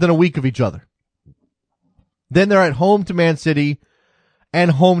 within a week of each other. Then they're at home to Man City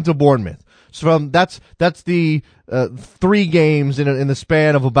and home to Bournemouth. So that's the 3 games in the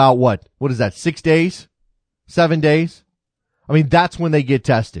span of about what is that? 6 days? 7 days? I mean, that's when they get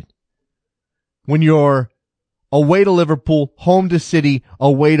tested. When you're away to Liverpool, home to City,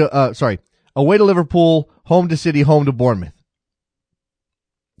 away to Liverpool, home to City, home to Bournemouth.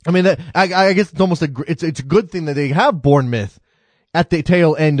 I mean, I guess it's almost it's a good thing that they have Bournemouth at the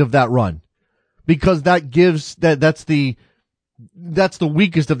tail end of that run, because that gives that's the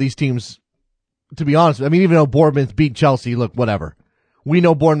weakest of these teams, to be honest. I mean, even though Bournemouth beat Chelsea, look, whatever. We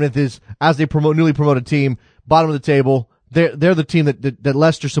know Bournemouth is, as they newly promoted team, bottom of the table. They're the team that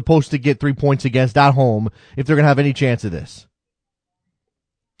Leicester's supposed to get 3 points against at home if they're going to have any chance of this.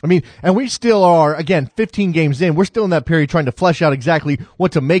 I mean, and we still are, again, 15 games in. We're still in that period trying to flesh out exactly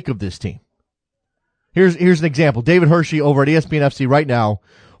what to make of this team. Here's an example. David Hershey over at ESPN FC right now.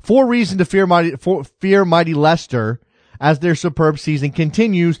 4 reasons to fear mighty Leicester as their superb season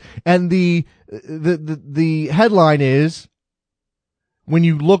continues. And the headline is, when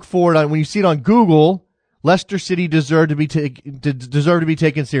you look for it, when you see it on Google, Leicester City deserve to be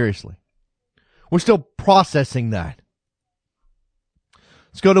taken seriously. We're still processing that.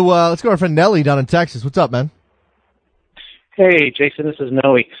 Let's go to our friend Nelly down in Texas. What's up, man? Hey, Jason, this is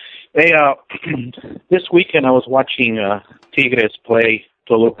Nelly. Hey, this weekend I was watching Tigres play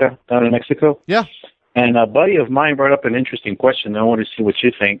Toluca down in Mexico. Yeah. And a buddy of mine brought up an interesting question. I want to see what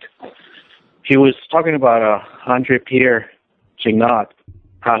you think. He was talking about Andre Pierre Gignac,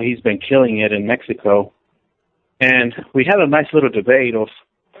 how he's been killing it in Mexico. And we had a nice little debate of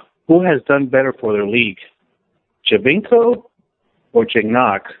who has done better for their league, Jovinko or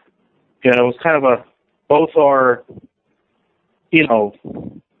Gignac. It was kind of both are,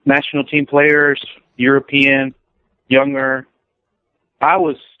 national team players, European, younger. I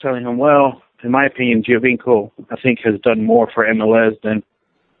was telling him, well, in my opinion, Jovinko, I think, has done more for MLS than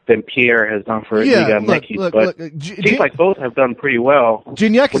Pierre has done for Liga MX. But it seems like both have done pretty well.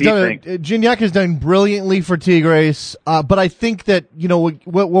 Gignac has done brilliantly for Tigres, but I think that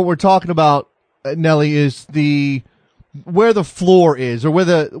what we're talking about, Nelly, is where the floor is, or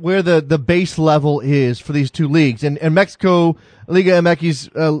where the base level is for these two leagues. And Mexico Liga MX's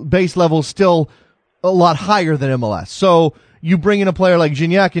base level is still a lot higher than MLS. So you bring in a player like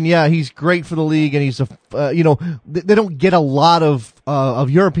Gignac, and yeah, he's great for the league, and he's they don't get a lot of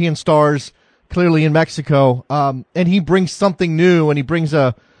European stars clearly in Mexico, and he brings something new, and he brings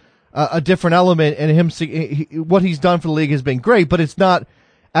a different element, and what he's done for the league has been great, but it's not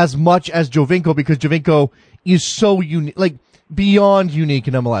as much as Jovinko, because Jovinko is so unique, like beyond unique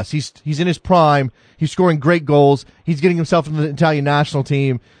in MLS. He's in his prime. He's scoring great goals. He's getting himself into the Italian national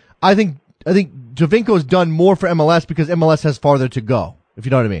team. I think Jovinko has done more for MLS because MLS has farther to go, if you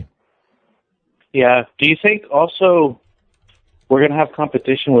know what I mean. Yeah. Do you think also we're going to have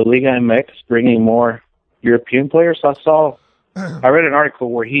competition with Liga MX bringing more European players? I read an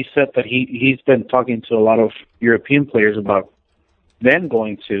article where he said that he's been talking to a lot of European players about them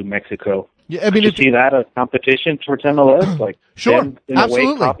going to Mexico. Yeah, I mean, you see that as competition towards MLS, like sure, them in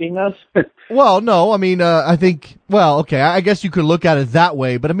absolutely a way copying us. Well, no, I mean, I think, okay, I guess you could look at it that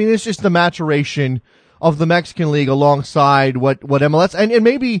way, but I mean, it's just the maturation of the Mexican League alongside what MLS, and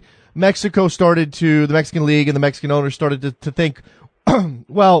maybe Mexico the Mexican League and the Mexican owners started to think,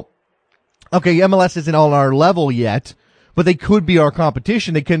 well, okay, MLS isn't on our level yet, but they could be our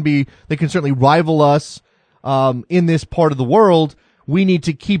competition. They can certainly rival us, in this part of the world. We need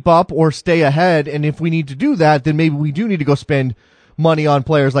to keep up or stay ahead. And if we need to do that, then maybe we do need to go spend money on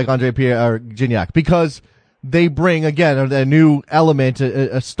players like Andre Pierre or Gignac, because they bring, again, a new element,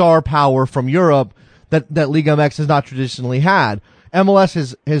 a star power from Europe that Ligue MX has not traditionally had.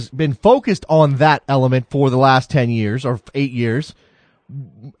 MLS has been focused on that element for the last 10 years or 8 years.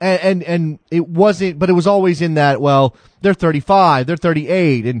 And it wasn't, but it was always in that, well, they're 35, they're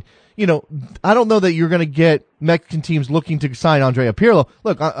 38. And, I don't know that you're going to get Mexican teams looking to sign Andrea Pirlo.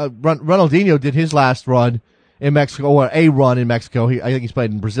 Look, Ronaldinho did his last run in Mexico, or a run in Mexico. I think he's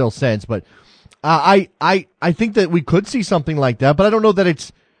played in Brazil since, but I think that we could see something like that, but I don't know that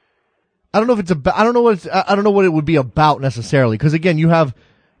it's, I don't know what it would be about necessarily. Cause again, you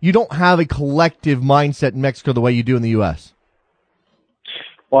don't have a collective mindset in Mexico the way you do in the U.S.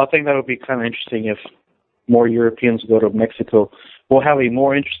 Well, I think that would be kind of interesting if more Europeans go to Mexico. We'll have a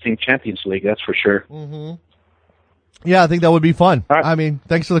more interesting Champions League, that's for sure. Mm-hmm. Yeah, I think that would be fun. All right. I mean,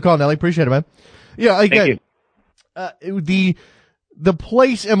 thanks for the call, Nelly. Appreciate it, man. Yeah, again, the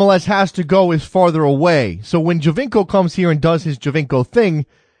place MLS has to go is farther away. So when Giovinco comes here and does his Giovinco thing,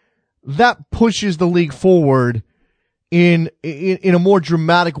 that pushes the league forward in a more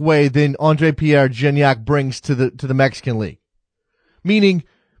dramatic way than Andre Pierre Gignac brings to the Mexican league. Meaning,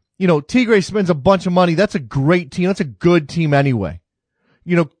 Tigre spends a bunch of money. That's a great team. That's a good team anyway.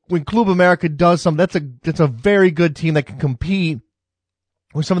 When Club America does something, that's a very good team that can compete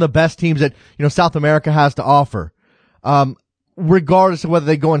with some of the best teams that, South America has to offer. Regardless of whether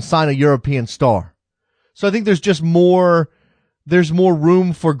they go and sign a European star. So I think there's more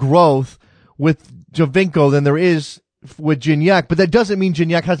room for growth with Giovinco than there is with Gignac, but that doesn't mean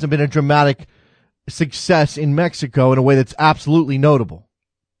Gignac hasn't been a dramatic success in Mexico in a way that's absolutely notable.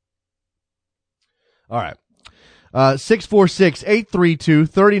 All right.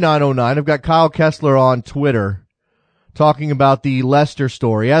 646-832-3909. I've got Kyle Kessler on Twitter talking about the Leicester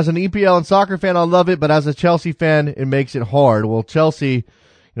story. As an EPL and soccer fan, I love it, but as a Chelsea fan, it makes it hard. Well, Chelsea,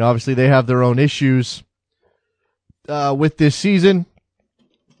 obviously they have their own issues with this season.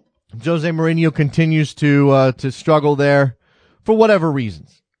 Jose Mourinho continues to struggle there for whatever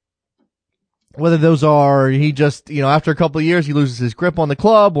reasons. Whether those are, he just, after a couple of years, he loses his grip on the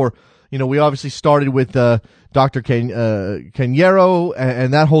club, or, we obviously started with Dr. Cañero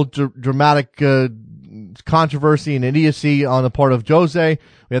and that whole dramatic controversy and idiocy on the part of Jose.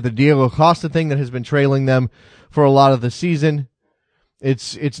 We have the Diego Costa thing that has been trailing them for a lot of the season.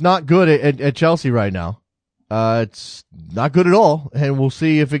 It's not good at Chelsea right now. It's not good at all, and we'll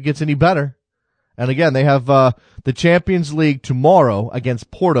see if it gets any better. And again, they have the Champions League tomorrow against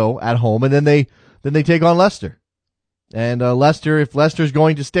Porto at home, and then they take on Leicester. And if Leicester's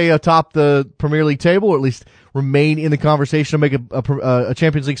going to stay atop the Premier League table, or at least remain in the conversation to make a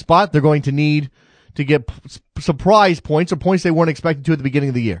Champions League spot, they're going to need to get surprise points, or points they weren't expected to at the beginning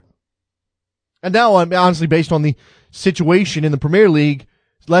of the year. And now, honestly, based on the situation in the Premier League,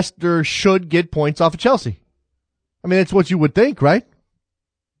 Leicester should get points off of Chelsea. I mean, that's what you would think, right?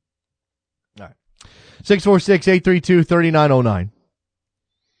 All right. 646-832-3909.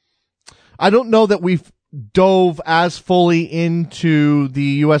 I don't know that we've dove as fully into the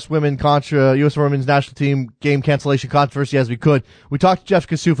U.S. women's national team game cancellation controversy as we could. We talked to Jeff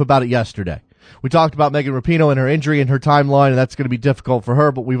Kassouf about it yesterday. We talked about Megan Rapinoe and her injury and her timeline, and that's going to be difficult for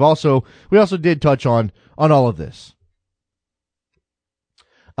her, but we also did touch on all of this.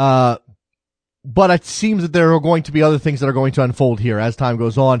 But it seems that there are going to be other things that are going to unfold here as time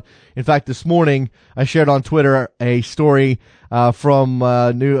goes on. In fact, this morning I shared on Twitter a story from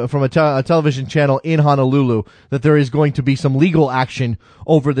a television channel in Honolulu that there is going to be some legal action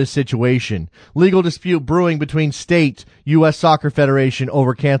over this situation. Legal dispute brewing between state U.S. Soccer Federation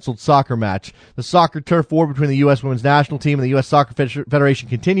over canceled soccer match. The soccer turf war between the U.S. Women's National Team and the U.S. Soccer Federation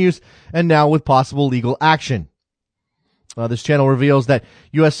continues, and now with possible legal action. This channel reveals that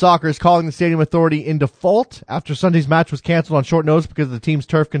U.S. Soccer is calling the stadium authority in default after Sunday's match was canceled on short notice because of the team's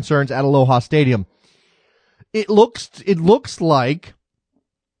turf concerns at Aloha Stadium. It looks like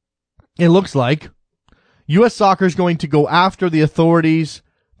U.S. Soccer is going to go after the authorities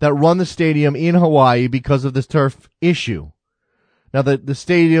that run the stadium in Hawaii because of this turf issue. Now, the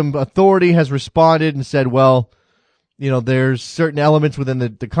stadium authority has responded and said, well, there's certain elements within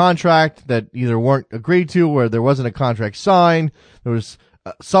the contract that either weren't agreed to, or there wasn't a contract signed. There was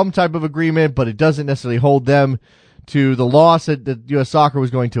some type of agreement, but it doesn't necessarily hold them to the loss that U.S. Soccer was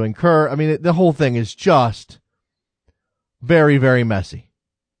going to incur. I mean, the whole thing is just very, very messy.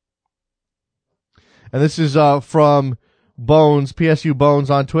 And this is from Bones, PSU Bones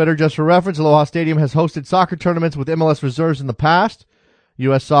on Twitter. Just for reference, Aloha Stadium has hosted soccer tournaments with MLS reserves in the past.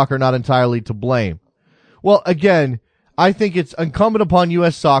 U.S. Soccer not entirely to blame. Well, again, I think it's incumbent upon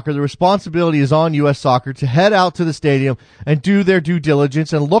U.S. Soccer. The responsibility is on U.S. Soccer to head out to the stadium and do their due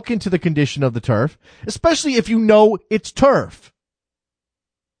diligence and look into the condition of the turf, especially if you know it's turf.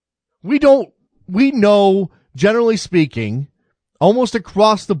 We know, generally speaking, almost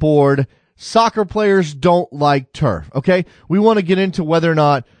across the board, soccer players don't like turf, okay? We want to get into whether or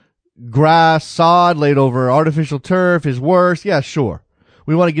not grass, sod laid over artificial turf is worse. Yeah, sure.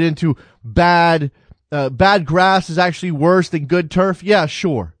 We want to get into bad grass is actually worse than good turf. Yeah,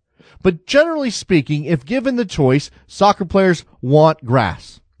 sure. But generally speaking, if given the choice, soccer players want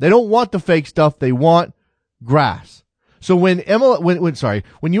grass. They don't want the fake stuff. They want grass. So when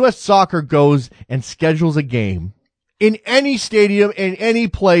U.S. Soccer goes and schedules a game in any stadium, in any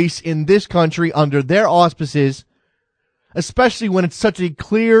place in this country under their auspices, especially when it's such a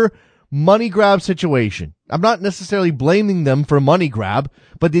clear money grab situation. I'm not necessarily blaming them for money grab,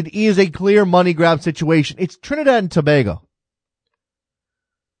 but it is a clear money grab situation. It's Trinidad and Tobago.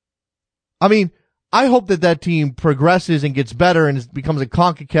 I mean, I hope that team progresses and gets better and becomes a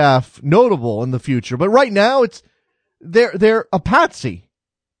CONCACAF notable in the future. But right now, they're a patsy.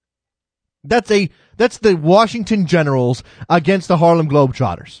 That's the Washington Generals against the Harlem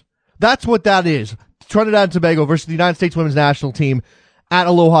Globetrotters. That's what that is. Trinidad and Tobago versus the United States women's national team at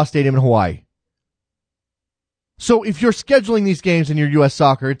Aloha Stadium in Hawaii. So if you're scheduling these games in your U.S.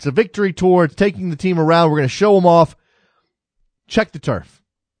 Soccer, it's a victory tour. It's taking the team around. We're going to show them off. Check the turf.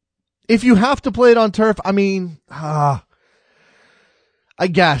 If you have to play it on turf, I mean, I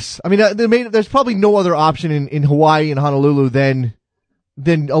guess. I mean, there's probably no other option in Hawaii and Honolulu than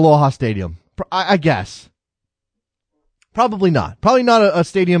Aloha Stadium. I guess. Probably not. Probably not a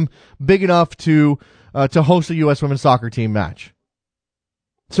stadium big enough to host a U.S. women's soccer team match.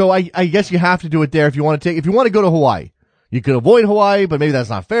 So I guess you have to do it there if you want to go to Hawaii. You could avoid Hawaii, but maybe that's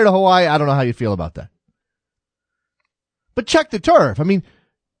not fair to Hawaii. I don't know how you feel about that. But check the turf. I mean,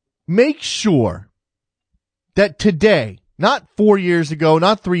 make sure that today, not 4 years ago,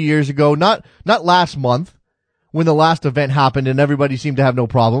 not 3 years ago, not last month when the last event happened and everybody seemed to have no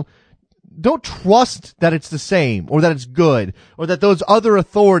problem. Don't trust that it's the same or that it's good or that those other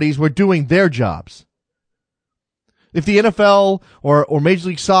authorities were doing their jobs. If the NFL or Major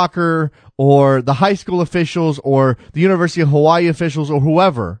League Soccer or the high school officials or the University of Hawaii officials or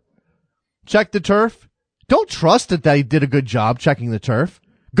whoever check the turf, don't trust that they did a good job checking the turf.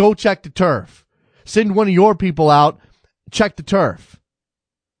 Go check the turf. Send one of your people out, check the turf.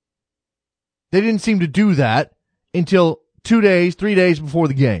 They didn't seem to do that until 2 days, 3 days before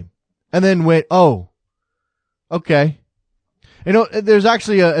the game. And then went, oh, okay. You know, there's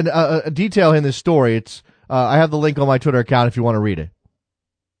actually a detail in this story. It's I have the link on my Twitter account if you want to read it.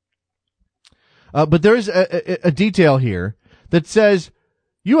 But there is a detail here that says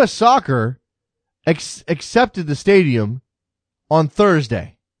U.S. Soccer accepted the stadium on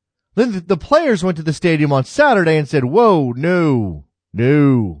Thursday. Then the players went to the stadium on Saturday and said, whoa, no.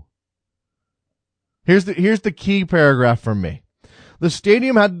 Here's the key paragraph from me. The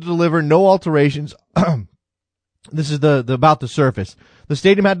stadium had to deliver no alterations. This is the about the surface. The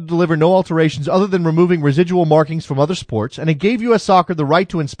stadium had to deliver no alterations other than removing residual markings from other sports, and it gave U.S. Soccer the right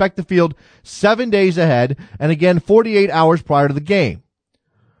to inspect the field 7 days ahead and again 48 hours prior to the game.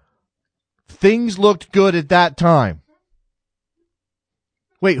 Things looked good at that time.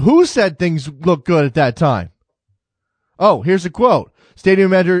 Wait, who said things looked good at that time? Oh, here's a quote.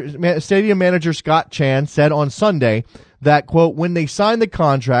 Stadium manager Scott Chan said on Sunday that, quote, when they signed the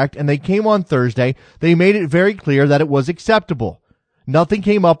contract and they came on Thursday, they made it very clear that it was acceptable. Nothing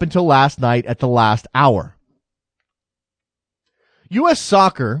came up until last night at the last hour. U.S.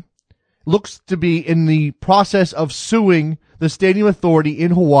 Soccer looks to be in the process of suing the stadium authority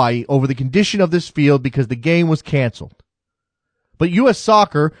in Hawaii over the condition of this field because the game was canceled. But U.S.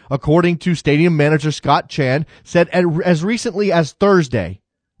 Soccer, according to stadium manager Scott Chan, said as recently as Thursday,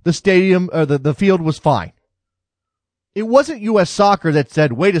 the field was fine. It wasn't U.S. Soccer that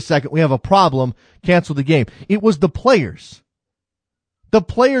said, wait a second, we have a problem, cancel the game. It was the players. The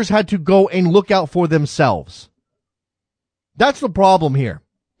players had to go and look out for themselves. That's the problem here.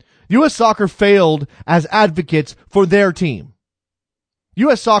 U.S. Soccer failed as advocates for their team.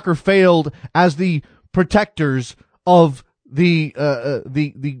 U.S. Soccer failed as the protectors of the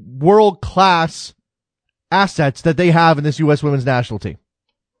world-class assets that they have in this U.S. women's national team.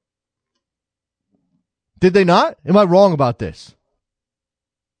 Did they not? Am I wrong about this?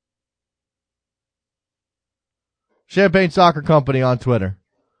 Champagne Soccer Company on Twitter.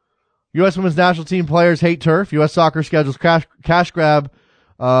 U.S. women's national team players hate turf. U.S. soccer schedules cash grab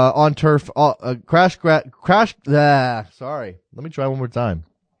on turf. Sorry. Let me try one more time.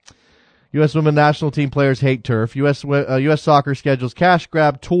 U.S. women's national team players hate turf. U.S. soccer schedules cash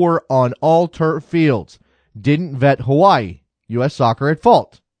grab tour on all turf fields. Didn't vet Hawaii. U.S. soccer at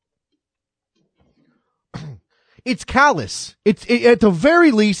fault. It's callous. At the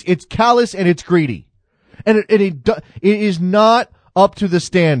very least, it's callous and it's greedy. And it is not up to the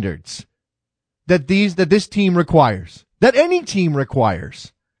standards that this team requires, that any team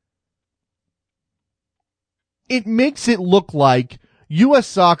requires. It makes it look like U.S.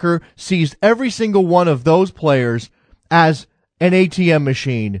 soccer sees every single one of those players as an ATM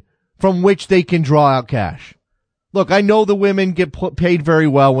machine from which they can draw out cash. Look, I know the women get paid very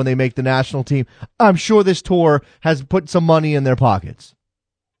well when they make the national team. I'm sure this tour has put some money in their pockets.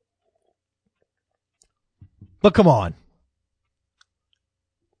 But come on.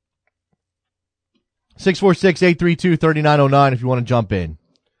 646-832-3909 if you want to jump in.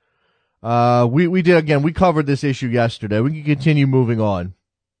 We covered this issue yesterday. We can continue moving on.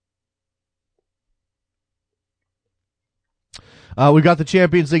 We've got the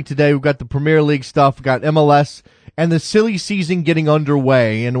Champions League today. We've got the Premier League stuff. We've got MLS and the silly season getting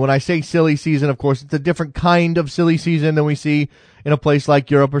underway. And when I say silly season, of course, it's a different kind of silly season than we see in a place like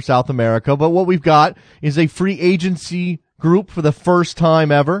Europe or South America. But what we've got is a free agency group for the first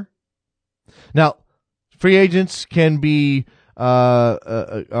time ever. Now, free agents can be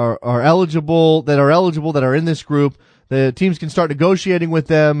are eligible that are in this group. The teams can start negotiating with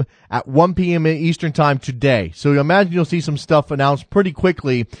them at 1 p.m. Eastern time today. So imagine you'll see some stuff announced pretty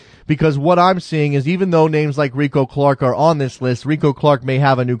quickly, because what I'm seeing is even though names like Rico Clark are on this list, Rico Clark may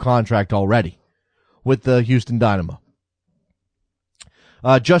have a new contract already with the Houston Dynamo.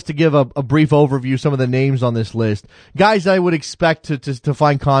 Just to give a brief overview, some of the names on this list. Guys I would expect to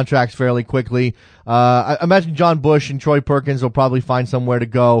find contracts fairly quickly. I imagine John Bush and Troy Perkins will probably find somewhere to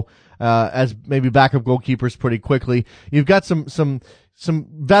go as maybe backup goalkeepers pretty quickly. You've got some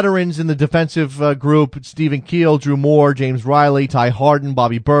veterans in the defensive group: Stephen Keel, Drew Moore, James Riley, Ty Harden,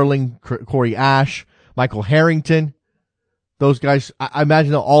 Bobby Burling, Corey Ash, Michael Harrington. Those guys, I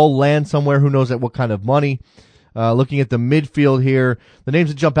imagine they'll all land somewhere. Who knows at what kind of money. Looking at the midfield here, the names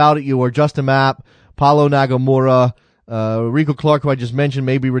that jump out at you are Justin Mapp, Paulo Nagamura, Rico Clark, who I just mentioned,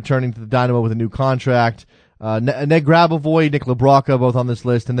 may be returning to the Dynamo with a new contract, Ned Grabavoy, Nick LaBrocca, both on this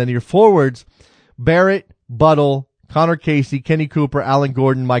list. And then your forwards, Barrett, Buttle, Connor Casey, Kenny Cooper, Alan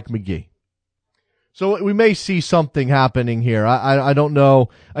Gordon, Mike McGee. So we may see something happening here. I don't know.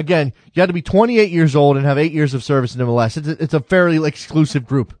 Again, you have to be 28 years old and have 8 years of service in MLS. It's a fairly exclusive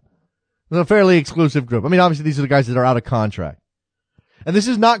group. It's a fairly exclusive group. I mean, obviously, these are the guys that are out of contract. And this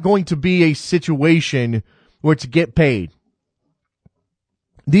is not going to be a situation where it's get paid.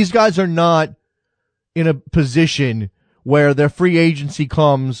 These guys are not in a position where their free agency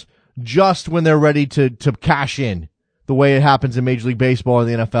comes just when they're ready to cash in, the way it happens in Major League Baseball or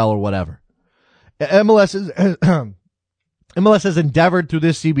the NFL or whatever. MLS has endeavored through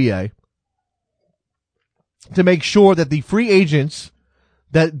this CBA to make sure that the free agents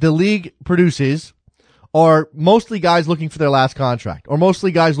that the league produces are mostly guys looking for their last contract, or mostly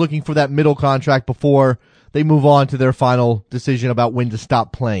guys looking for that middle contract before they move on to their final decision about when to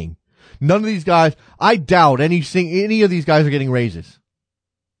stop playing. None of these guys, I doubt any of these guys are getting raises.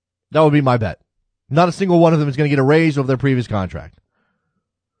 That would be my bet. Not a single one of them is going to get a raise over their previous contract.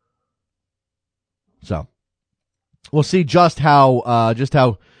 So we'll see just how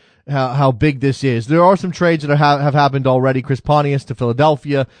big this is. There are some trades that have happened already. Chris Pontius to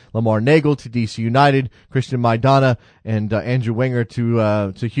Philadelphia, Lamar Nagel to DC United, Christian Maidana and Andrew Winger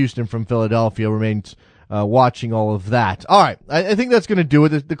to Houston from Philadelphia. Remains watching all of that. All right, I think that's going to do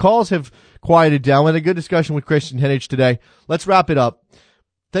it. The calls have quieted down. We had a good discussion with Kristan Heneage today. Let's wrap it up.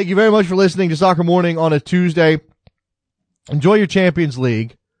 Thank you very much for listening to Soccer Morning on a Tuesday. Enjoy your Champions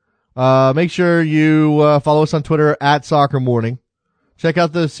League. Make sure you follow us on Twitter at Soccer Morning. Check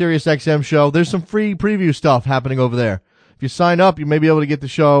out the SiriusXM show. There's some free preview stuff happening over there. If you sign up, you may be able to get the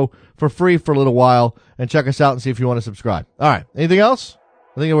show for free for a little while, and check us out and see if you want to subscribe. All right. Anything else?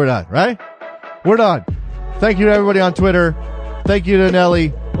 I think we're done, right? We're done. Thank you to everybody on Twitter. Thank you to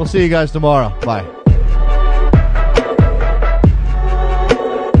Nelly. We'll see you guys tomorrow. Bye.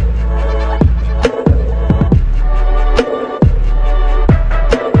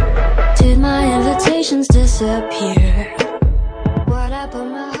 Did my invitations disappear?